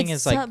 But the thing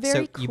is, like,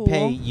 very so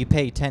cool. you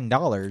pay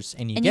 $10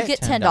 and you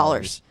get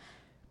 $10.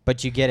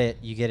 But you get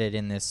it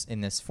in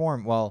this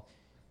form. Well,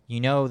 you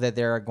know that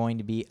there are going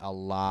to be a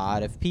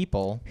lot of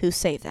people who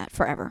save that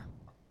forever.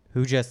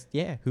 Who just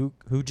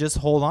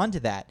hold on to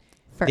that.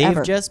 Forever.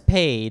 They've just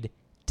paid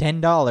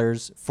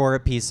 $10 for a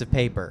piece of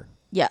paper.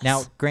 Yes.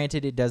 Now,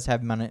 granted, it does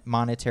have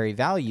monetary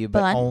value,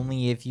 but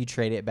only if you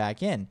trade it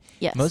back in.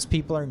 Yes. Most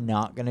people are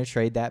not going to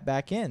trade that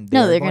back in.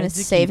 They're going to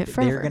save it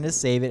forever. They're going to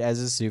save it as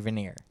a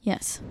souvenir.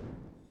 Yes.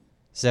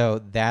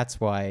 So that's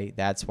why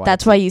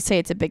you say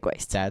it's a big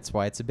waste. That's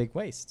why it's a big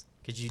waste,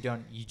 because you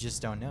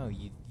just don't know.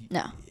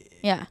 No.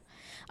 Yeah.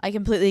 I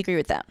completely agree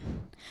with that.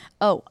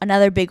 Oh,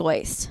 another big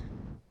waste.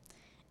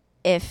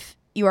 If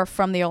you are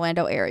from the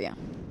Orlando area.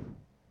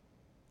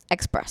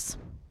 Express.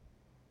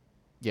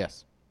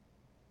 Yes.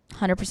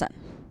 100%.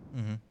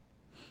 Mm-hmm.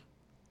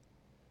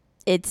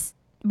 It's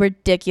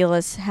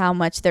ridiculous how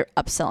much they're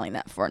upselling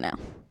that for now.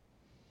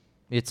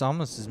 It's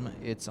almost as much.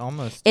 It's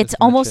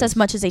almost as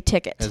much as a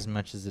ticket. As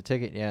much as a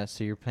ticket, yeah.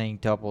 So you're paying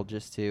double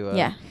just to.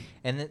 Yeah.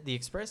 And the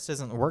Express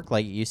doesn't work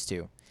like it used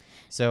to.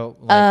 So.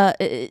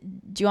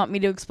 Do you want me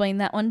to explain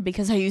that one?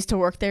 Because I used to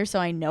work there, so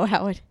I know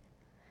how it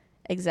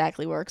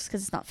exactly works.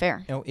 Because it's not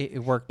fair. No, it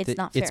worked. It's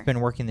not fair. It's been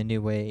working the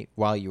new way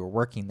while you were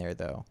working there,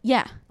 though.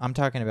 Yeah. I'm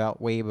talking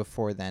about way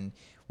before then,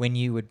 when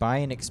you would buy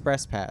an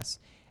Express pass,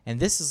 and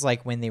this is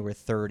like when they were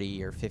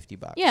 $30 or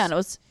 $50. Yeah, and it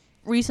was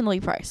reasonably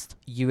priced.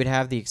 You would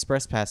have the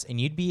Express pass, and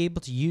you'd be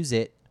able to use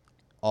it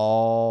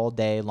all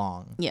day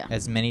long. Yeah.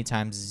 As many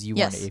times as you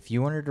Yes. wanted. If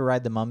you wanted to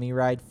ride the Mummy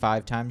ride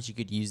 5 times, you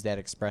could use that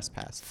express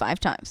pass. 5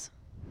 times.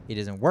 It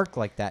doesn't work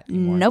like that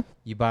anymore. Nope.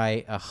 You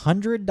buy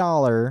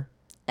 $100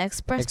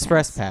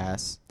 express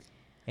pass,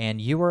 and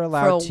you are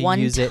allowed to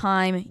use it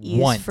one-time use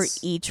once for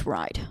each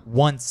ride.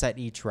 Once at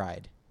each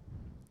ride.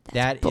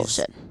 That's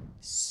bullshit.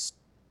 Is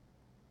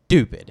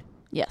stupid.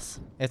 Yes.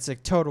 It's a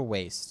total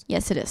waste.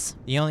 Yes, it is.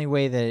 The only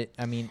way that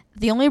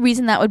The only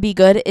reason that would be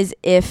good is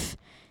if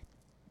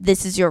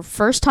this is your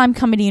first time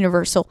coming to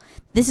Universal.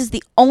 This is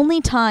the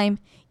only time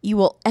you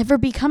will ever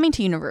be coming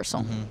to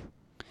Universal. Mm-hmm.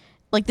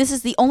 Like, this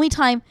is the only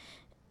time,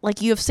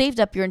 like, you have saved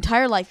up your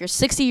entire life. You're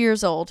 60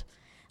 years old.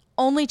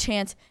 Only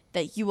chance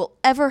that you will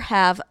ever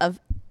have of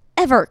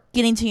ever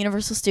getting to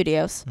Universal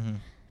Studios. Mm-hmm.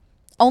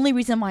 Only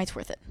reason why it's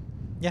worth it.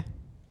 Yeah.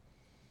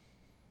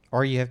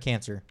 Or you have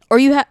cancer. Or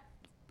you have...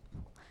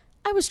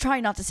 I was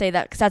trying not to say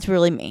that because that's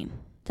really mean.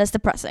 That's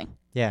depressing.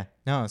 Yeah.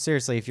 No,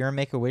 seriously, if you're a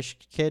Make-A-Wish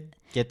kid,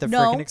 get the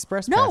freaking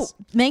express pass. No,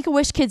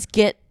 Make-A-Wish kids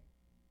get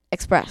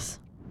express.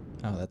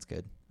 Oh, that's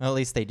good. Well, at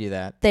least they do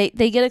that. They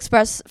get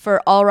express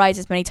for all rides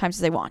as many times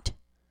as they want.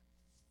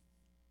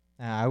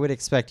 I would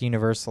expect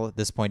Universal at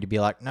this point to be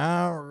like,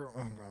 no,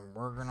 we're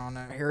working on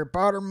that Harry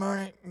Potter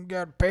money. You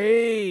gotta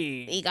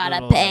pay. We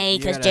gotta pay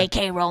because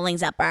J.K.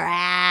 Rowling's up our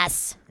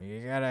ass.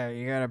 You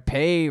gotta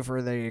pay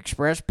for the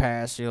express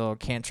pass, you little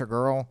cancer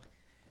girl.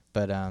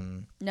 But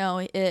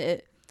No,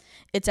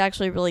 it's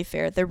actually really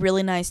fair. They're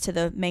really nice to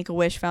the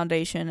Make-A-Wish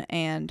Foundation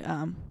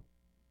and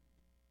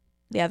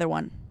the other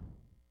one.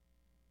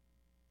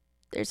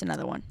 There's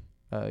another one.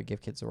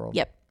 Give Kids the World.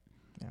 Yep.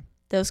 Yeah.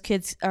 Those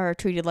kids are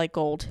treated like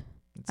gold.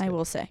 I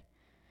will say.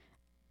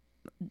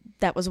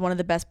 That was one of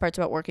the best parts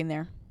about working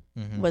there.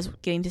 Mm-hmm. Was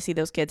getting to see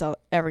those kids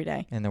every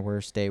day. And the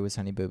worst day was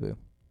Honey Boo Boo.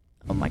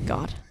 Oh my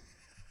God.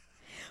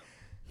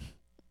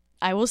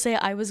 I will say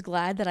I was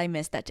glad that I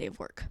missed that day of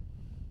work.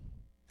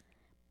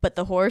 But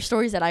the horror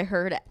stories that I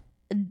heard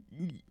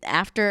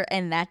after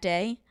and that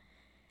day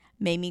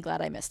made me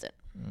glad I missed it.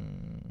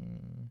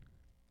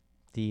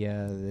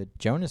 The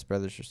Jonas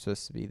Brothers are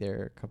supposed to be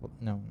there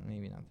no,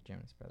 maybe not the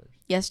Jonas Brothers.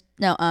 Yes,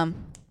 no,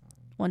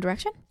 One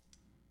Direction?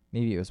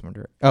 Maybe it was One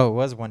Direction. Oh, it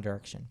was One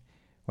Direction.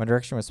 One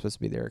Direction was supposed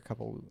to be there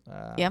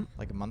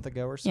like a month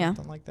ago or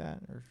something like that,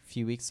 or a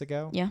few weeks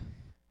ago. Yeah.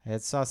 I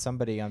saw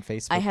somebody on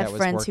Facebook I had that was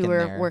friends who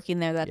were there. working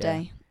there that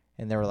day.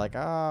 And they were like,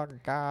 "Oh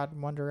God,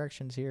 One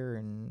Direction's here,"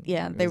 and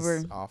yeah, it they was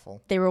were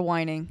awful. They were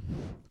whining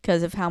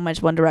because of how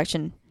much One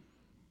Direction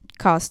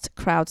cost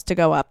crowds to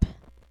go up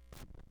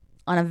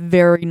on a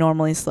very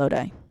normally slow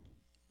day.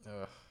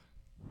 Ugh.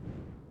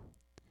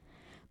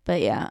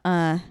 But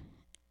yeah,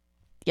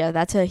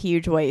 that's a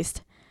huge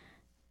waste.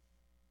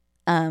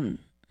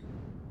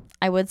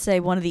 I would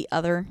say one of the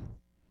other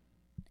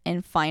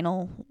and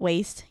final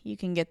waste you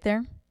can get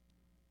there.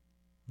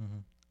 Mm-hmm.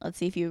 Let's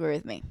see if you agree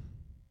with me.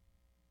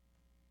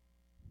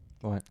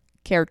 What?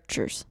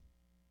 Caricatures.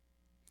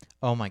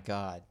 Oh my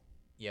God.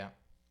 Yeah.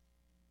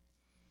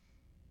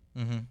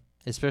 Mm-hmm.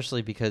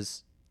 Especially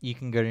because you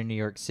can go to New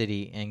York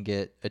City and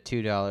get a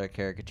 $2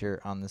 caricature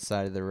on the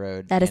side of the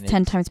road. That is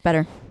 10 times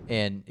better.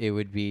 And it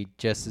would be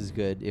just as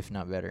good, if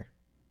not better.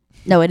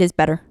 No, it is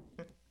better.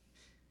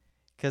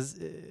 Because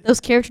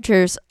those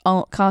caricatures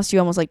cost you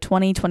almost like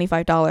 $20,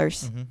 $25.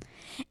 Mm-hmm.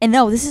 And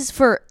no, this is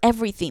for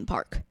every theme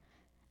park.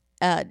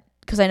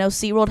 Because I know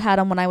SeaWorld had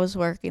them when I was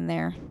working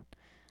there.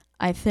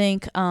 I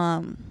think,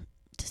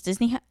 does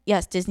Disney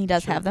yes, Disney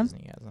does have them.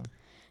 Disney has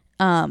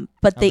them.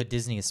 But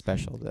Disney is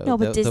special though. No,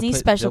 but Disney's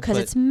special because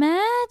it's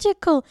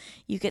magical.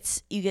 You get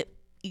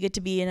to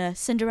be in a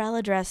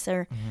Cinderella dress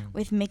or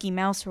with Mickey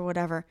Mouse or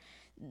whatever.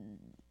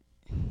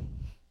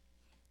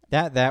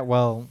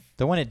 Well,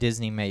 the one at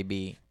Disney may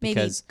be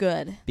because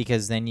good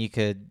because then you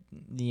could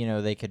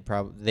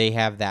they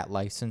have that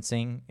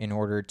licensing in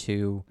order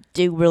to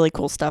do really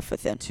cool stuff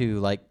with it. To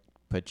like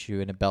put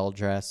you in a bell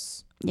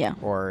dress. Yeah.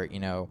 Or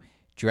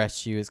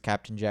dress you as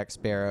Captain Jack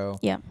Sparrow.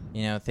 Yeah.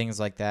 Things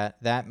like that.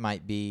 That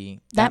might be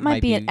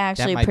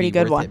actually a pretty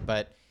good one.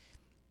 But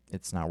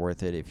it's not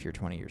worth it if you're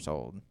 20 years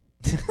old.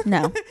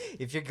 No.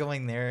 If you're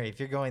going there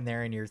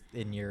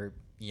and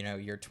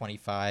you're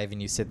 25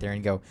 and you sit there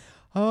and go,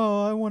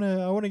 "Oh, I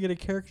want to get a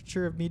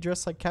caricature of me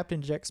dressed like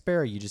Captain Jack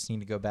Sparrow." You just need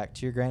to go back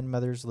to your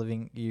grandmother's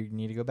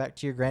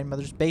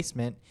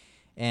basement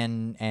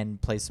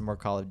and play some more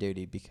Call of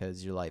Duty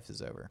because your life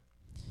is over.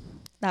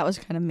 That was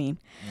kind of mean.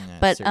 Yeah,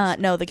 but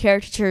no, the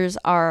caricatures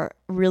are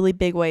really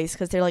big waste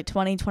because they're like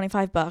 $20,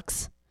 $25.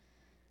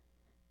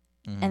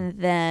 Mm-hmm. And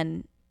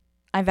then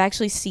I've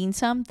actually seen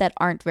some that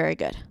aren't very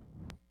good.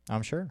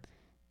 I'm sure.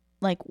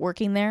 Like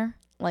working there,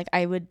 like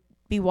I would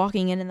be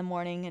walking in the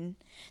morning and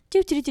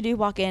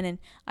walk in, and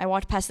I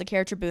walked past the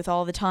caricature booth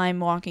all the time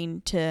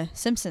walking to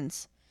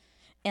Simpsons.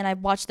 And I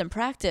watched them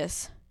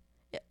practice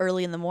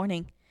early in the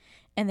morning.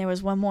 And there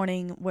was one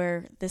morning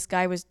where this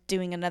guy was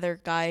doing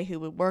another guy who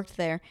worked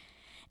there.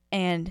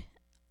 And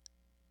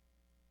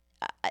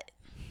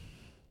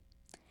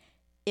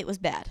it was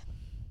bad.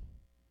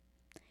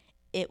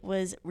 It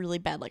was really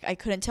bad. Like, I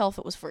couldn't tell if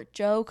it was for a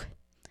joke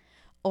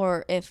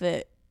or if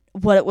it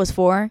what it was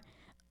for,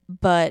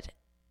 but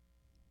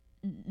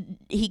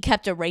he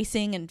kept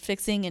erasing and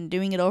fixing and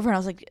doing it over. And I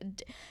was like,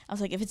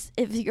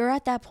 if you're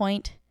at that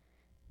point,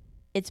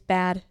 it's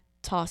bad.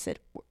 Toss it.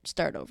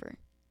 Start over.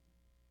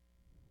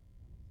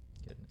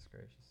 Goodness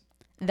gracious.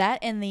 That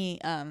and the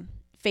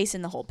face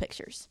in the whole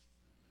pictures.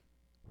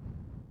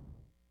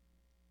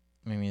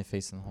 Maybe the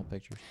face in the whole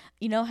picture.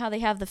 You know how they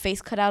have the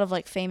face cut out of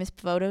like famous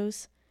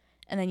photos,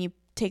 and then you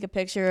take a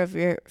picture of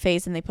your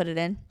face and they put it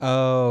in?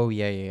 Oh,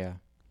 yeah.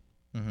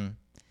 Mm-hmm.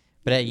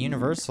 But at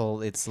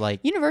Universal, it's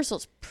like...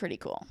 Universal's pretty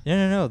cool.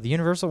 No. The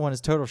Universal one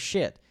is total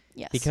shit.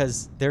 Yes.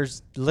 Because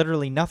there's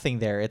literally nothing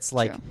there. It's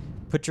like, True.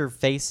 put your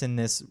face in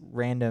this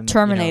random...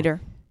 Terminator.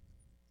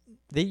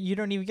 You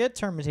don't even get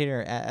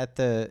Terminator at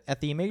the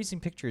Amazing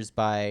Pictures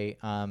by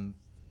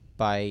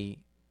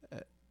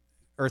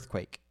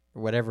Earthquake,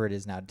 or whatever it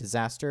is now.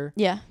 Disaster.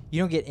 Yeah.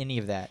 You don't get any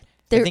of that.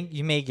 I think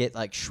you may get,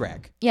 like,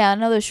 Shrek. Yeah,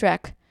 another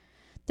Shrek.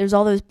 There's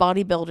all those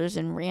bodybuilders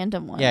and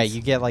random ones. Yeah,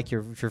 you get like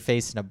your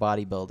face in a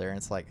bodybuilder, and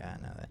it's like,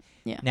 no.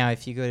 Yeah. Now,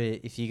 if you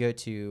go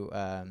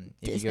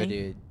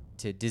to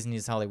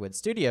Disney's Hollywood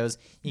Studios,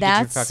 you get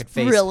your fucking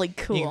face. Really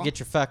cool. You can get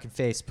your fucking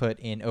face put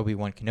in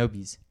Obi-Wan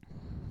Kenobi's.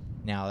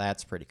 Now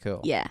that's pretty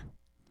cool. Yeah,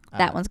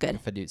 that one's good.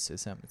 If I do say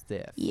something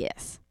stiff.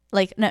 Yes.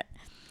 Like, no,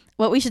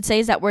 what we should say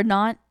is that we're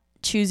not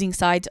choosing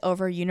sides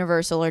over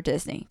Universal or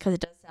Disney, because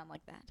it does sound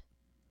like that.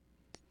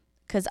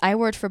 Because I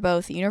worked for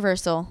both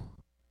Universal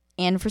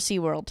and for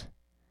SeaWorld.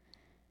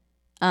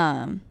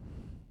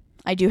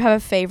 I do have a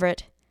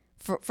favorite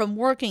from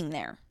working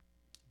there.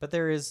 But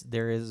there is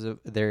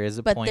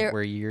a point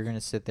where you're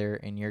gonna sit there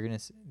and you're gonna,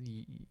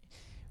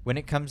 when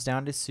it comes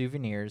down to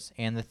souvenirs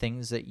and the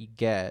things that you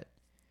get,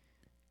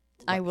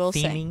 I will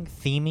say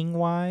theming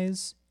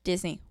wise,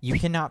 Disney. You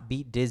cannot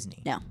beat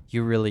Disney. No.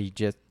 You really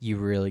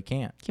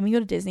can't. Can we go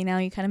to Disney now?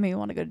 You kind of made me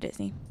want to go to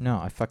Disney. No,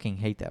 I fucking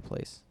hate that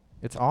place.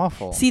 It's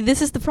awful. See,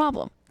 this is the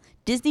problem.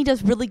 Disney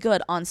does really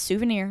good on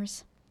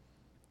souvenirs.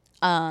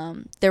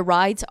 Their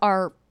rides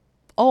are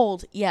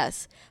old,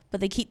 yes, but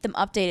they keep them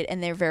updated,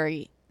 and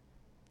the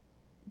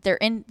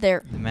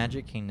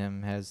Magic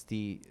Kingdom has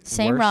the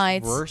same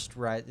worst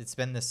ride. It's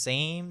been the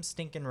same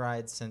stinking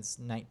ride since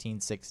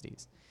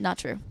 1960s. Not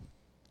true,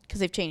 because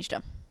they've changed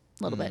them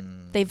a little bit.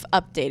 They've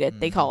updated.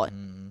 They call it.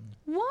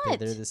 What?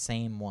 They're the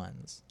same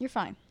ones. You're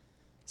fine.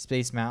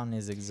 Space Mountain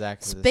is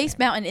exactly the same. Space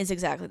Mountain is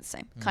exactly the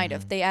same. Kind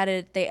of. They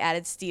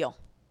added steel.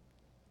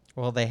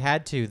 Well, they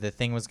had to. The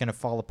thing was going to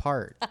fall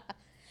apart.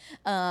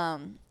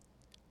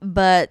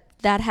 But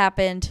that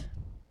happened.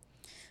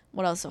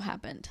 What else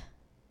happened?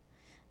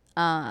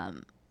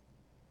 And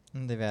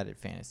they've added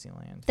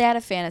Fantasyland. They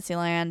added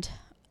Fantasyland,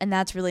 and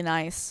that's really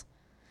nice.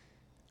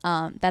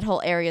 That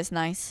whole area is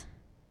nice.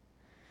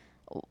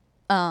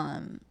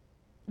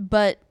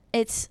 But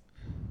it's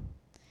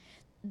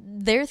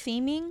their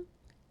theming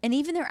and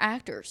even their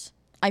actors,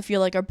 I feel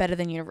like, are better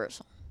than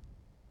Universal.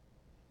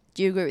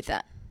 Do you agree with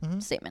that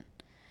statement?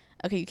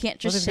 Okay, you can't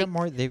just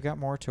they've got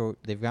more to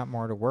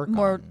work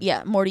on.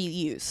 Yeah, more to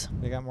use.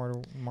 They got more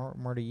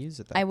to use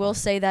at that I will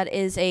say that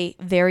is a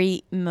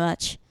very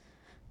much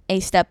a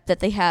step that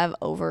they have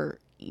over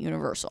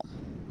Universal.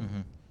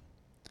 Mm-hmm.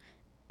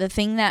 The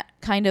thing that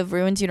kind of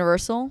ruins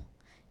Universal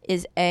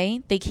is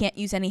they can't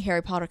use any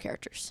Harry Potter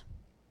characters.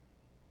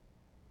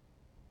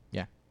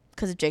 Yeah.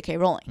 Because of J.K.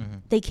 Rowling. Mm-hmm.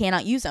 They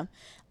cannot use them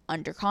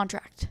under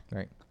contract.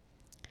 Right.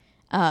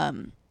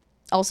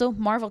 Also,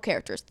 Marvel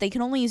characters. They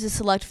can only use a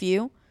select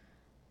few.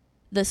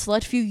 The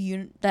select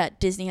few that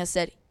Disney has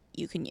said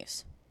you can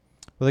use.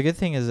 Well, the good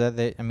thing is that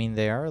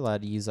they are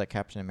allowed to use like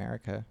Captain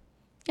America.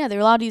 Yeah, they're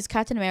allowed to use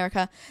Captain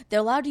America. They're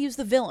allowed to use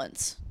the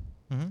villains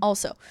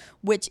also.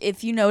 Which,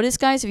 if you notice,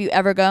 guys, if you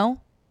ever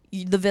go,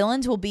 the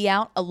villains will be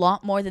out a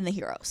lot more than the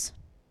heroes.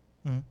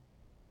 Mm-hmm.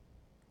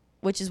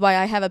 Which is why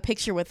I have a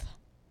picture with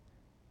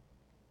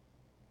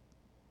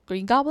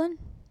Green Goblin.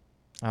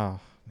 Oh,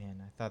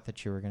 man. I thought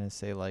that you were going to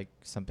say like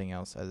something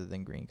else other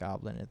than Green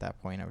Goblin. At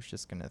that point, I was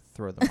just going to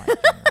throw the mic in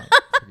and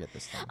like, forget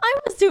this thing. I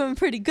was doing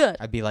pretty good.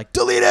 I'd be like,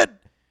 delete it!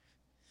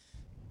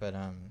 But,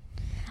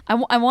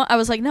 I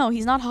was like, no,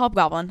 he's not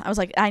Hobgoblin. I was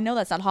like, I know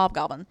that's not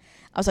Hobgoblin.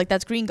 I was like,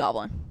 that's Green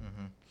Goblin.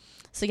 Mm-hmm.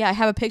 So yeah, I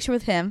have a picture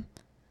with him.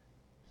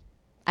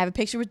 I have a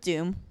picture with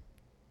Doom.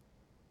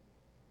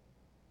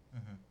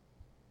 Mm-hmm.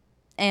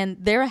 And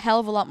they're a hell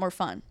of a lot more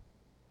fun.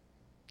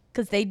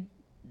 Because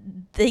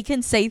they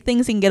can say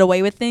things and get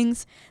away with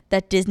things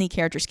that Disney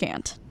characters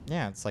can't.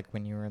 Yeah, it's like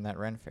when you were in that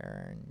Ren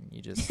Fair and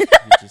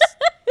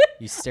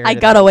you stared. I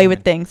got away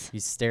with things.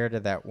 You stared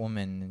at that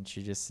woman and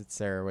she just sits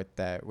there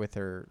with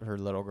her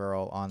little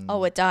girl on.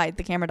 Oh, it died.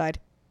 The camera died.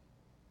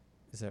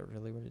 Is that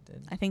really what it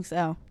did? I think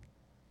so.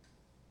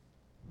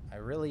 I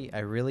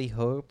really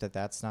hope that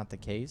that's not the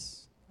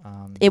case.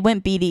 It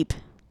went beep.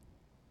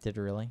 Did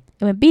it really?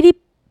 It went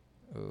beep.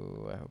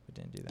 Oh, I hope it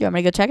didn't do that. You want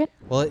me to go check it?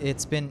 Well,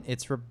 it's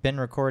been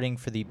recording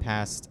for the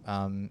past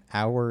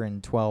hour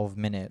and 12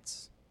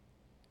 minutes.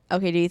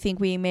 Okay, do you think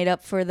we made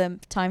up for the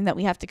time that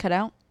we have to cut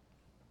out?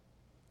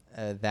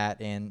 That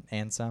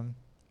and some,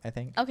 I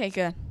think. Okay,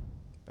 good.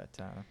 But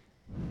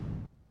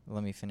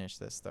let me finish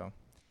this though.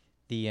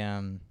 he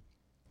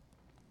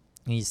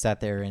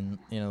sat there and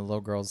the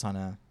little girl's on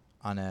a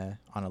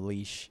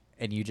leash,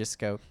 and you just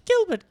go,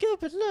 Gilbert,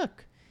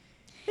 look,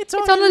 it's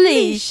on a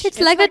leash. It's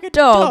like a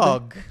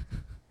dog.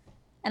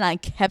 And I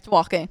kept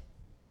walking.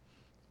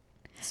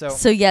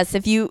 So yes,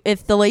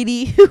 if the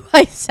lady who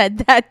I said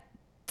that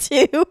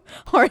to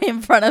or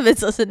in front of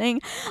is listening,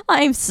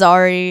 I'm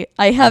sorry.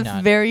 I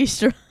have very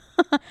strong.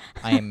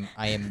 I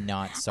am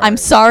not sorry. I'm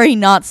sorry,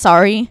 not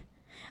sorry.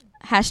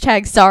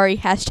 #sorry,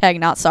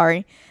 #not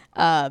sorry.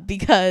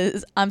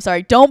 Because I'm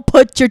sorry. Don't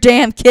put your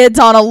damn kids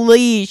on a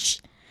leash.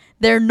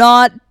 They're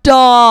not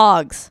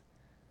dogs.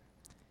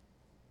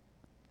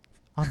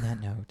 On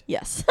that note.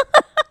 Yes.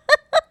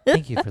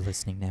 Thank you for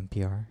listening to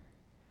NPR.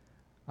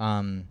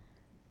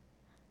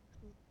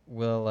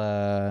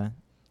 Well,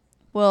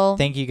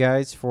 thank you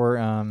guys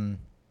for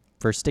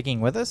sticking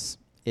with us.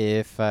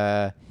 If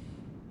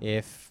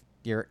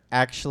you're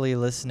actually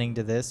listening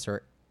to this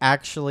or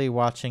actually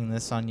watching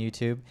this on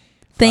YouTube,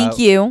 thank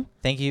you.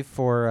 Thank you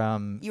for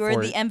you are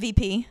the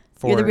MVP.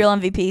 You're the real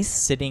MVPs.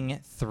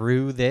 Sitting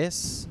through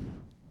this,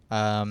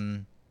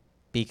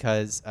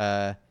 because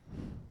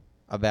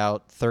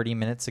about 30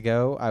 minutes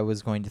ago I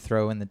was going to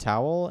throw in the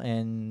towel,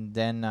 and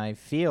then I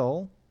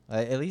feel.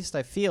 At least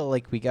I feel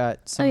like we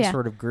got some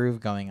sort of groove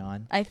going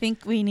on. I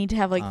think we need to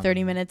have like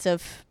 30 minutes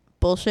of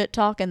bullshit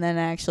talk and then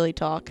actually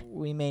talk.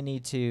 We may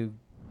need to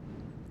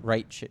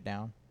write shit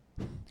down.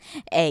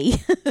 A.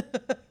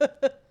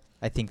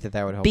 I think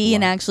that would help. B,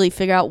 and actually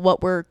figure out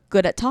what we're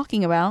good at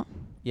talking about.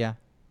 Yeah.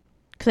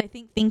 Because I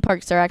think theme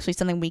parks are actually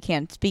something we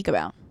can speak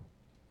about.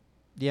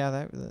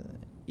 Yeah,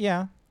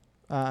 yeah.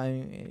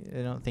 I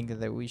don't think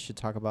that we should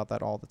talk about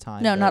that all the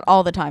time. No, not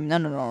all the time.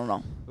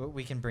 No. But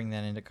we can bring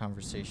that into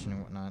conversation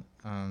and whatnot.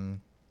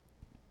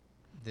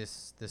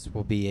 This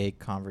will be a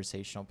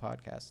conversational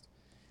podcast.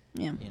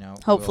 Yeah.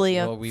 Hopefully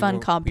fun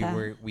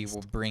compact. We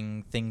will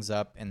bring things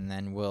up and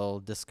then we'll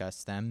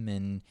discuss them.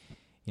 And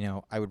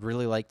I would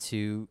really like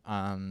to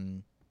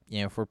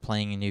if we're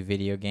playing a new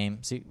video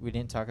game. See, we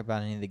didn't talk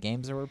about any of the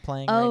games that we're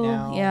playing right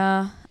now. Oh,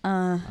 yeah.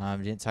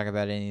 We didn't talk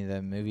about any of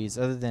the movies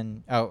other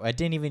than... Oh, I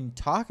didn't even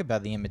talk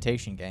about the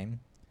Imitation Game.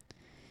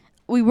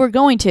 We were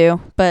going to,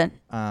 but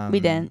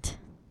we didn't.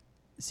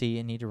 See,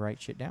 you need to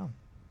write shit down.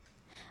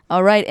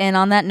 All right, and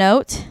on that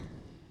note...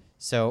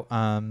 So,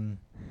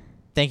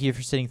 thank you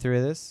for sitting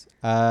through this.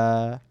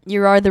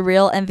 You are the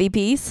real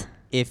MVPs.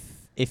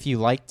 If you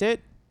liked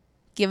it...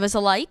 Give us a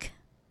like.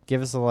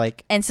 Give us a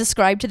like. And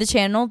subscribe to the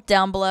channel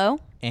down below.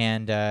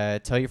 And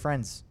tell your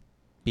friends.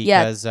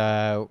 Because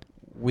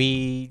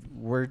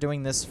we're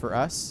doing this for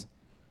us.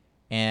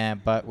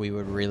 But we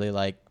would really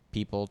like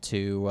people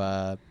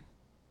to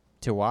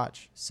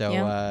watch.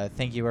 So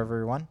thank you,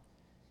 everyone.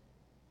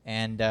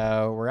 And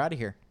we're out of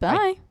here.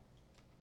 Bye.